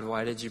 God,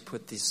 why did you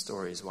put these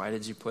stories? Why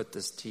did you put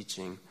this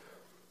teaching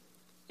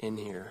in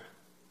here?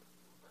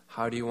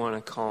 How do you want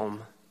to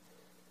calm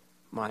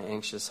my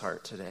anxious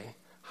heart today?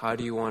 How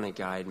do you want to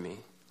guide me?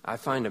 I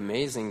find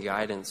amazing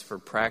guidance for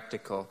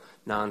practical,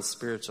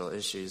 non-spiritual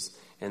issues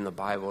in the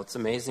Bible. It's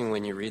amazing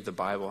when you read the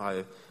Bible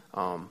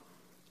how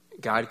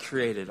God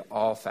created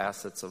all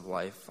facets of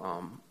life,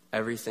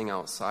 everything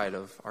outside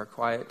of our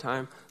quiet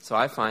time. So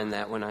I find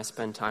that when I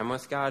spend time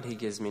with God, he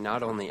gives me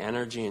not only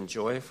energy and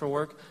joy for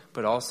work,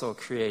 but also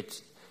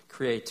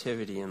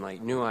creativity and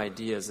like new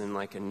ideas and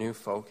like a new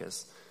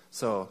focus.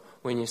 So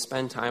when you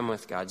spend time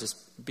with God,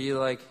 just be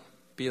like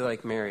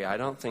Mary. I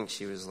don't think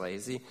she was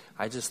lazy.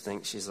 I just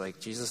think she's like,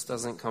 Jesus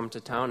doesn't come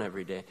to town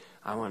every day.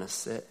 I want to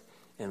sit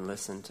and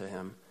listen to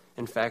him.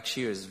 In fact,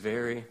 she was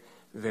very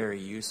very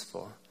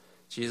useful.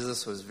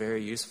 Jesus was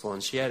very useful,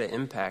 and she had an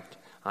impact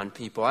on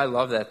people. I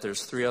love that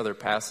there's 3 other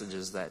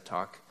passages that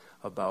talk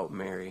about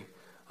Mary.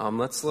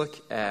 Let's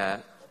look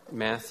at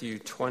Matthew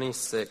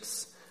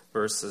 26,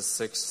 verses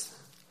 6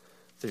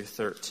 through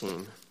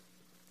 13.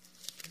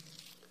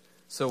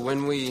 So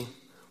when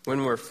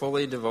we're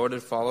fully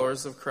devoted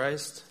followers of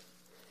Christ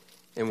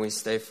and we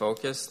stay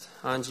focused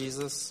on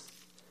Jesus,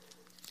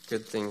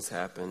 good things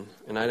happen.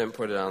 And I didn't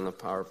put it on the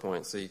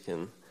PowerPoint so you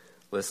can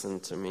listen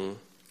to me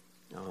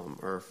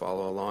or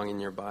follow along in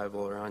your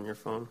Bible or on your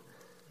phone.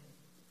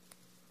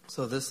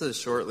 So this is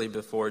shortly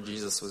before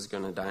Jesus was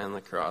going to die on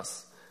the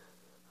cross.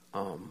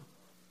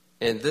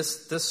 And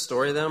this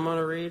story that I'm going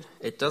to read,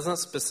 it doesn't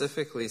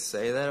specifically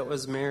say that it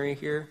was Mary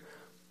here,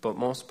 but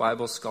most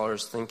Bible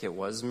scholars think it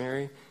was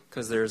Mary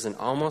because there's an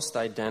almost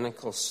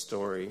identical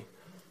story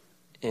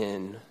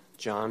in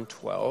John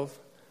 12,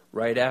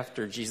 right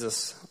after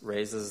Jesus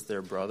raises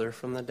their brother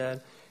from the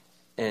dead,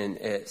 and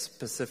it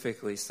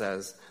specifically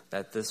says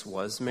that this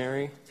was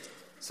Mary.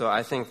 So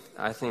I think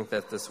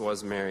that this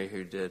was Mary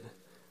who did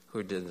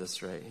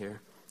this right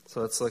here.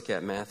 So let's look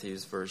at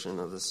Matthew's version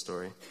of the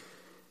story.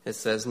 It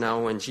says,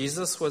 "Now when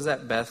Jesus was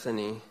at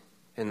Bethany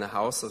in the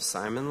house of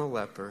Simon the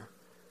leper,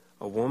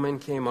 a woman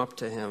came up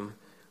to him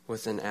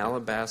with an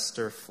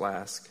alabaster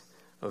flask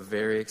of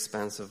very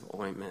expensive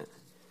ointment,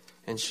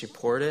 and she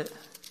poured it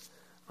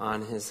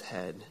on his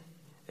head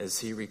as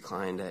he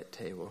reclined at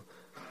table."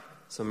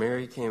 So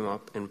Mary came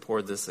up and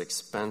poured this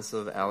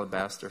expensive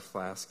alabaster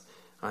flask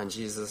on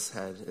Jesus'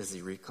 head as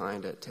he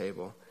reclined at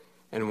table.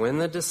 And when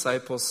the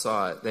disciples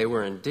saw it, they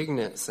were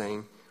indignant,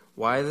 saying,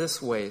 "Why this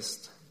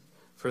waste?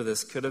 For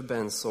this could have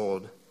been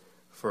sold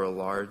for a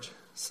large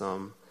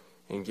sum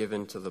and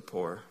given to the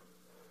poor."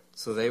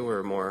 So they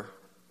were more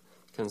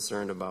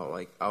concerned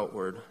about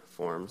outward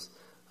forms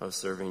of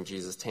serving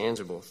Jesus,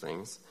 tangible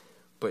things.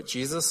 But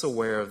Jesus,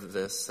 aware of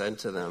this, said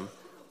to them,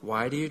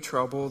 "Why do you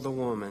trouble the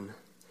woman?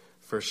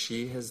 For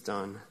she has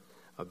done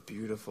a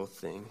beautiful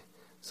thing."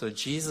 So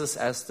Jesus'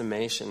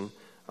 estimation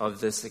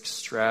of this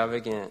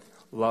extravagant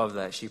love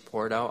that she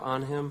poured out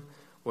on him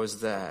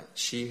was that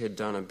she had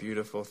done a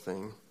beautiful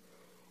thing.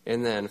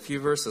 And then a few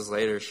verses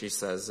later, she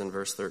says in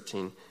verse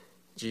 13,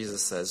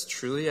 Jesus says,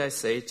 "Truly I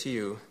say to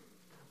you,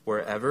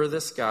 wherever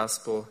this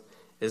gospel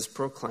is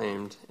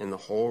proclaimed in the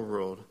whole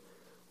world,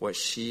 what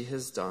she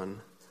has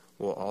done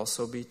will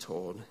also be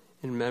told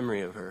in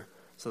memory of her."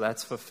 So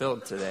that's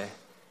fulfilled today.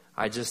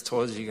 I just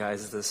told you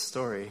guys this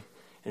story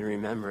in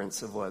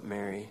remembrance of what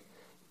Mary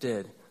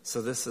did.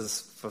 So this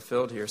is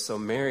fulfilled here. So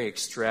Mary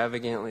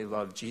extravagantly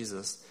loved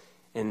Jesus,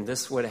 and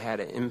this would have had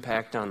an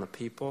impact on the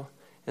people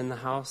in the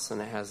house,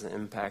 and it has an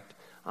impact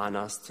on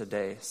us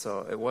today.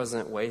 So it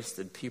wasn't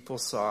wasted. People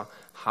saw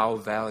how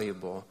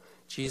valuable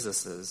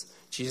Jesus is.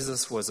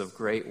 Jesus was of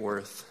great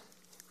worth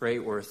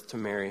to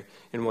Mary.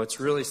 And what's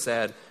really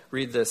sad,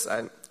 read this.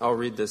 I'll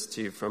read this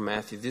to you from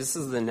Matthew. This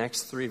is the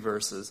next 3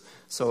 verses.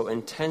 So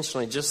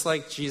intentionally, just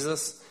like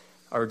Jesus,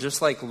 or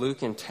just like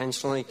Luke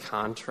intentionally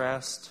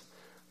contrast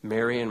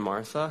Mary and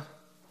Martha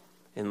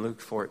in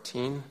Luke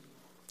 14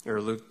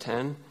 or Luke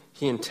 10,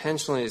 he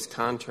intentionally is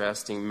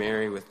contrasting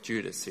Mary with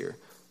Judas here.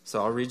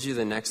 So I'll read you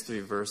the next 3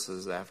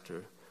 verses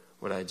after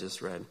what I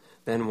just read.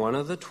 "Then one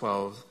of the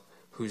 12,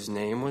 whose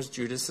name was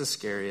Judas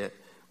Iscariot,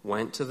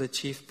 went to the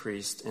chief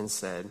priest and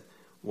said,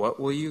 'What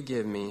will you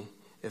give me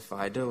if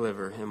I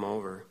deliver him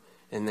over?'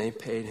 And they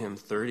paid him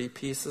 30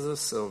 pieces of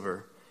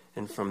silver,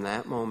 and from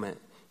that moment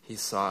he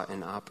sought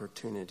an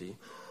opportunity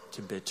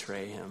to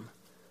betray him."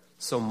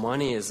 So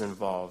money is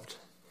involved.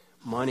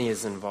 Money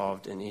is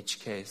involved in each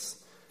case.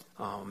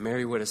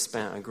 Mary would have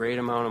spent a great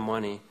amount of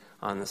money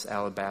on this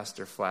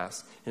alabaster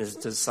flask. And his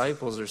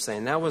disciples are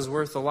saying, "That was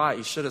worth a lot.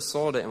 You should have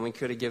sold it, and we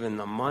could have given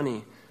the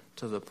money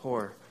to the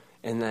poor."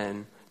 And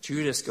then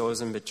Judas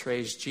goes and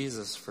betrays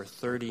Jesus for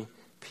 30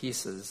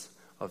 pieces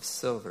of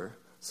silver.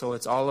 So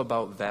it's all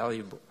about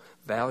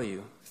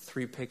value.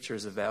 3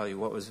 pictures of value.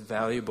 What was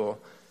valuable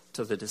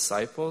to the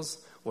disciples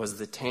was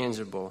the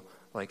tangible,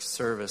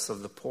 service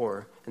of the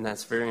poor. And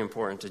that's very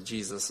important to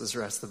Jesus, as the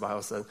rest of the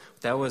Bible says.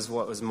 That was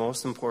what was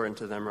most important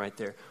to them right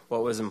there.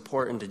 What was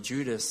important to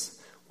Judas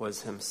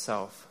was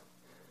himself.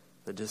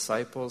 The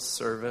disciples'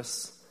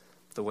 service,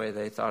 the way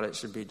they thought it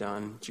should be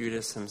done.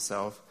 Judas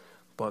himself.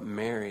 But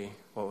Mary,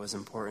 what was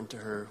important to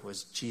her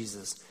was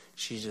Jesus.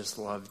 She just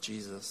loved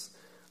Jesus.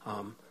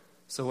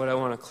 So what I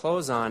want to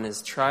close on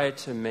is try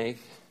to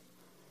make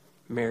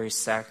Mary's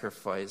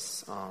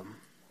sacrifice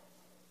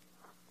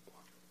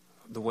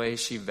the way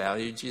she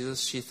valued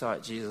Jesus. She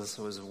thought Jesus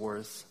was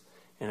worth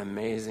an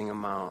amazing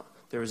amount.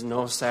 There was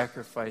no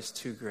sacrifice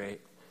too great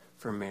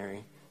for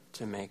Mary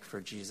to make for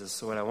Jesus.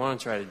 So what I want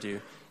to try to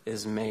do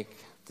is make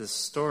this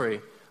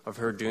story of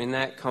her doing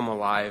that come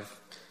alive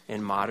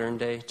in modern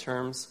day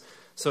terms.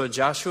 So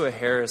Joshua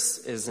Harris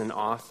is an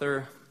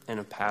author and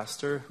a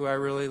pastor who I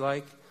really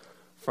like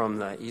from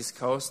the East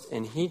Coast.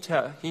 And he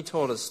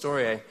told a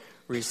story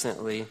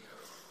recently.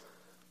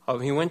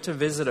 He went to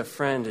visit a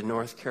friend in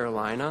North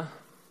Carolina,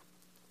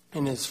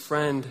 and his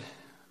friend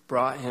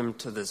brought him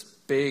to this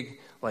big,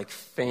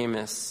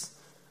 famous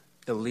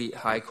elite,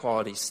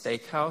 high-quality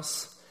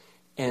steakhouse.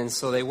 And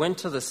so they went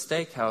to the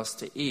steakhouse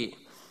to eat.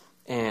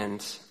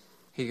 And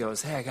he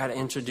goes, hey, I got to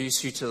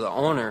introduce you to the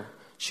owner.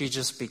 She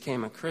just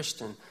became a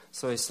Christian.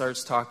 So he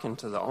starts talking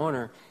to the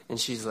owner, and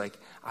she's like,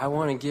 I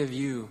want to give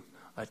you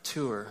a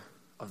tour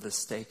of the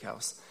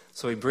steakhouse.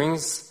 So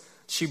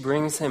she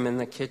brings him in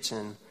the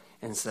kitchen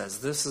and says,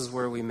 this is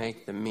where we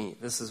make the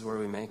meat. This is where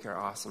we make our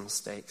awesome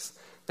steaks.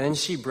 Then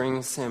she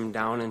brings him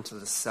down into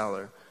the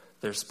cellar,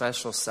 their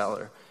special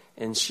cellar,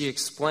 and she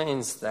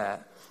explains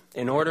that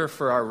in order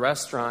for our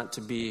restaurant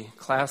to be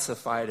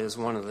classified as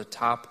one of the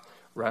top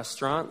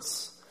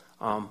restaurants,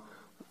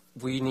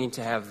 we need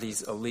to have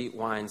these elite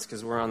wines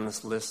because we're on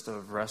this list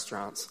of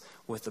restaurants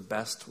with the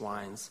best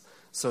wines.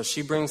 So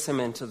she brings him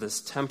into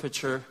this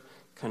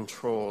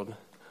temperature-controlled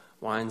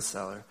wine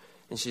cellar,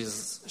 and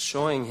she's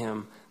showing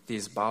him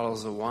these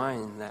bottles of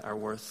wine that are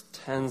worth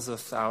tens of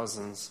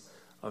thousands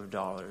of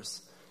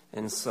dollars.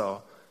 And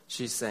so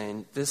she's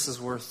saying, this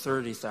is worth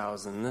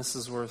 $30,000, this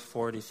is worth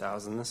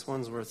 $40,000, this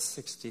one's worth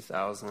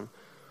 $60,000.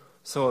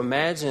 So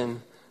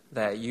imagine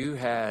that you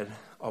had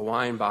a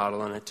wine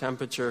bottle in a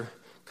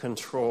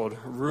temperature-controlled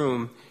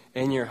room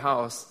in your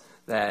house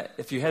that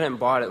if you hadn't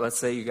bought it, let's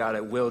say you got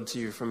it willed to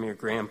you from your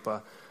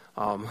grandpa,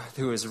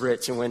 who was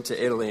rich and went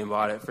to Italy and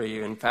bought it for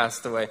you and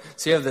passed away.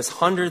 So you have this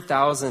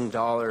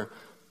 $100,000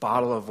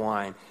 bottle of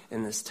wine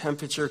in this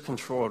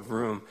temperature-controlled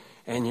room,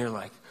 and you're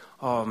like,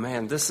 oh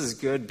man, this is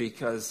good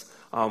because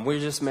we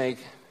just make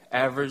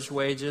average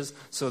wages,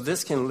 so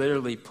this can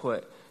literally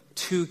put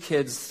 2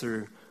 kids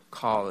through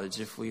college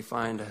if we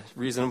find a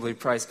reasonably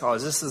priced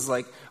college. This is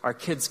like our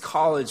kids'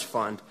 college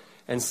fund.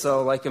 And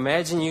so, like,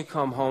 imagine you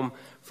come home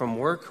from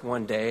work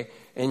one day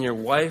and your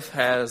wife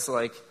has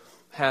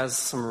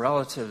some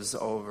relatives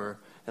over,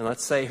 and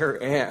let's say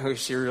her aunt, who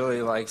she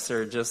really likes,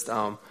 or just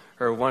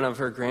or one of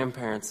her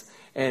grandparents,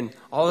 and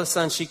all of a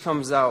sudden she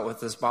comes out with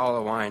this bottle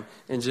of wine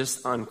and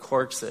just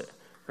uncorks it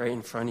right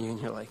in front of you,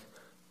 and you're like,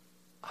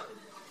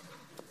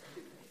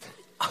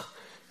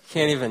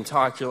 can't even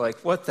talk. You're like,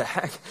 what the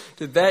heck?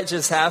 Did that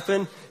just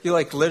happen? You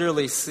like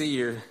literally see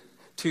your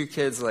 2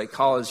 kids like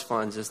college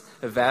fund just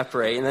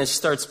evaporate, and then she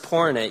starts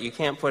pouring it. You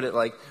can't put it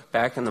like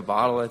back in the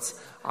bottle. It's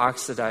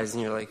oxidized,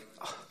 and you're like,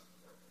 oh.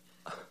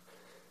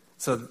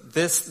 So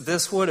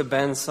this would have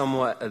been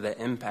somewhat of the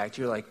impact.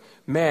 You're like,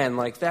 man,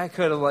 like that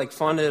could have like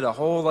funded a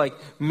whole like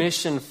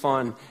mission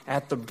fund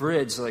at the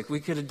bridge. Like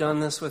we could have done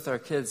this with our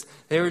kids.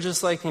 They were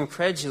just like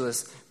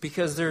incredulous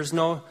because there's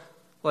no,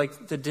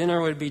 like the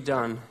dinner would be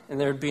done and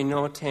there'd be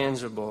no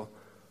tangible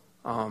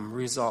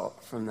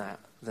result from that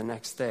the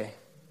next day.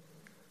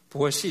 But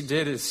what she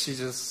did is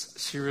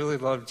she really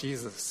loved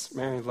Jesus.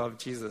 Mary loved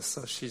Jesus,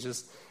 so she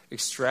just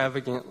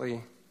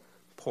extravagantly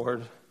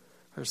poured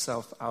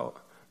herself out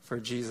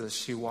for Jesus.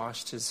 She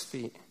washed his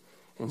feet,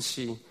 and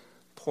she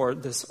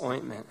poured this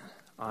ointment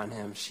on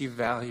him. She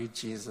valued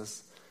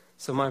Jesus.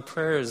 So my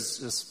prayer is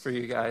just for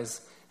you guys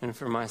and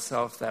for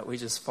myself that we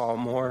just fall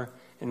more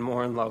and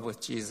more in love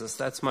with Jesus.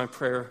 That's my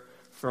prayer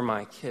for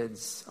my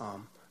kids.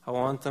 I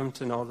want them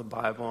to know the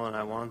Bible, and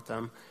I want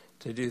them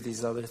to do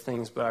these other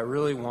things, but I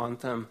really want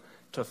them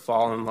to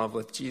fall in love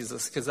with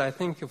Jesus, because I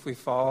think if we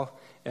fall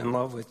in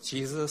love with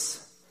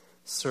Jesus,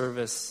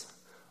 service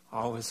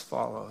always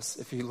follows.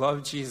 If you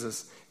love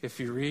Jesus,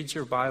 if you read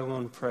your Bible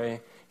and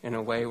pray in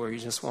a way where you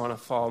just want to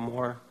fall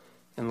more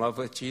in love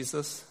with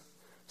Jesus,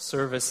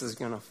 service is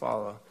going to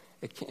follow.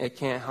 It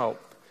can't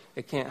help.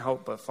 It can't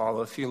help but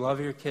follow. If you love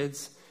your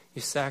kids,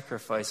 you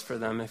sacrifice for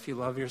them. If you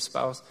love your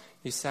spouse,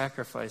 you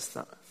sacrifice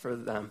for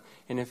them.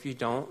 And if you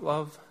don't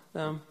love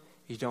them,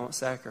 you don't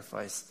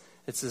sacrifice.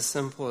 It's as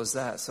simple as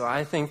that. So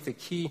I think the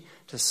key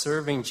to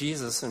serving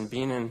Jesus and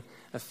being an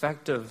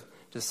effective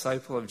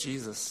disciple of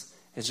Jesus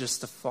is just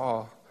to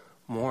fall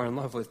more in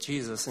love with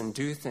Jesus and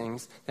do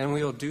things. Then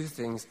we will do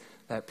things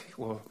that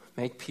will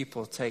make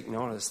people take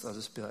notice. They'll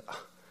just be like,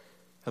 oh,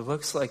 it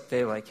looks like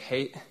they like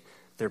hate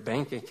their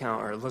bank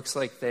account, or it looks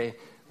like they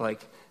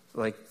like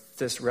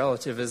this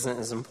relative isn't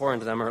as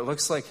important to them, or it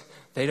looks like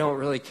they don't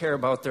really care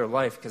about their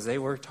life because they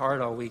worked hard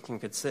all week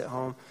and could sit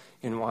home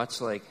and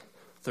watch like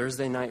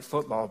Thursday night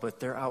football, but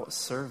they're out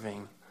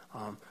serving.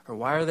 Or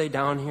why are they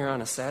down here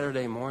on a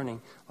Saturday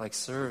morning like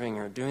serving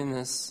or doing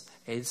this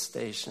aid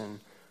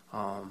station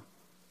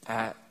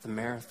at the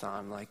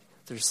marathon? Like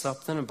there's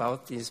something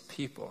about these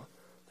people.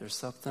 There's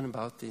something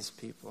about these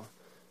people.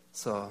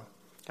 So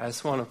I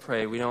just want to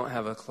pray. We don't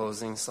have a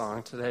closing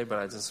song today, but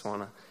I just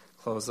want to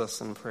close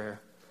us in prayer.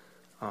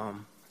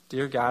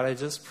 Dear God, I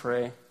just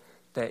pray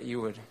that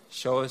you would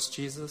show us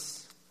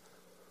Jesus.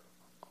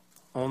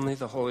 Only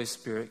the Holy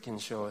Spirit can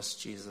show us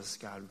Jesus,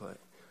 God. But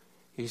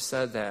you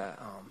said that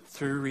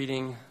through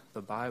reading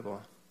the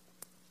Bible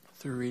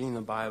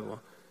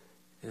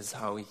is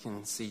how we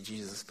can see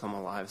Jesus come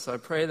alive. So I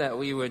pray that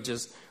we would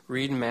just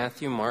read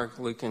Matthew, Mark,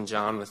 Luke, and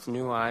John with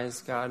new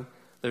eyes, God.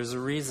 There's a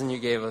reason you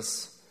gave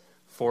us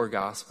 4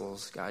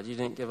 Gospels, God. You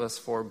didn't give us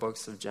 4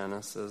 books of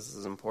Genesis,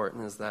 as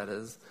important as that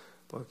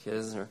book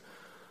is, or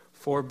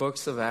 4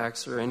 books of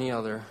Acts or any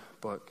other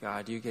book,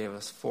 God. You gave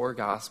us 4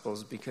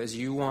 Gospels because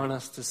you want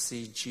us to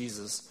see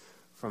Jesus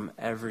from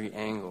every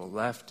angle,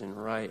 left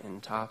and right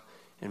and top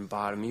and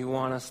bottom. You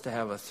want us to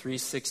have a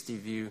 360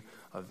 view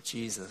of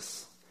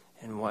Jesus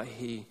and what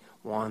he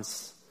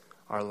wants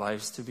our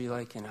lives to be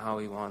like and how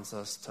he wants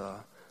us to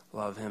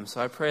love him.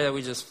 So I pray that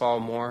we just fall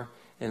more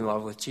in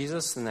love with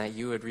Jesus and that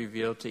you would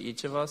reveal to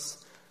each of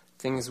us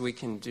things we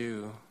can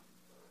do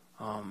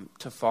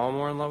to fall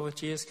more in love with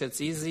Jesus. Because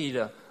it's easy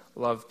to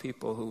love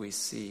people who we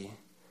see,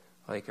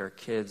 like our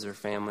kids or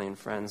family and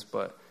friends,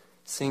 but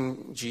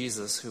seeing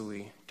Jesus who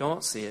we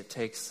don't see, it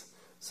takes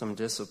some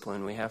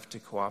discipline. We have to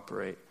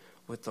cooperate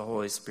with the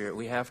Holy Spirit.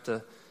 We have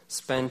to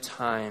spend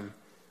time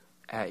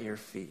at your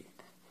feet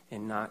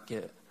and not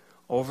get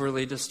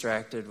overly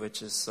distracted,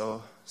 which is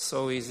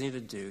so easy to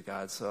do,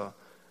 God. So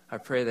I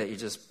pray that you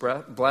just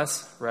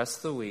bless rest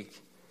of the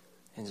week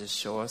and just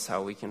show us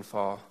how we can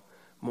fall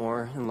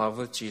more in love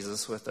with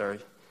Jesus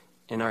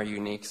in our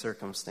unique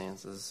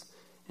circumstances.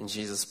 In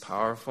Jesus'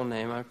 powerful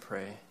name I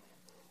pray.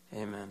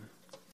 Amen.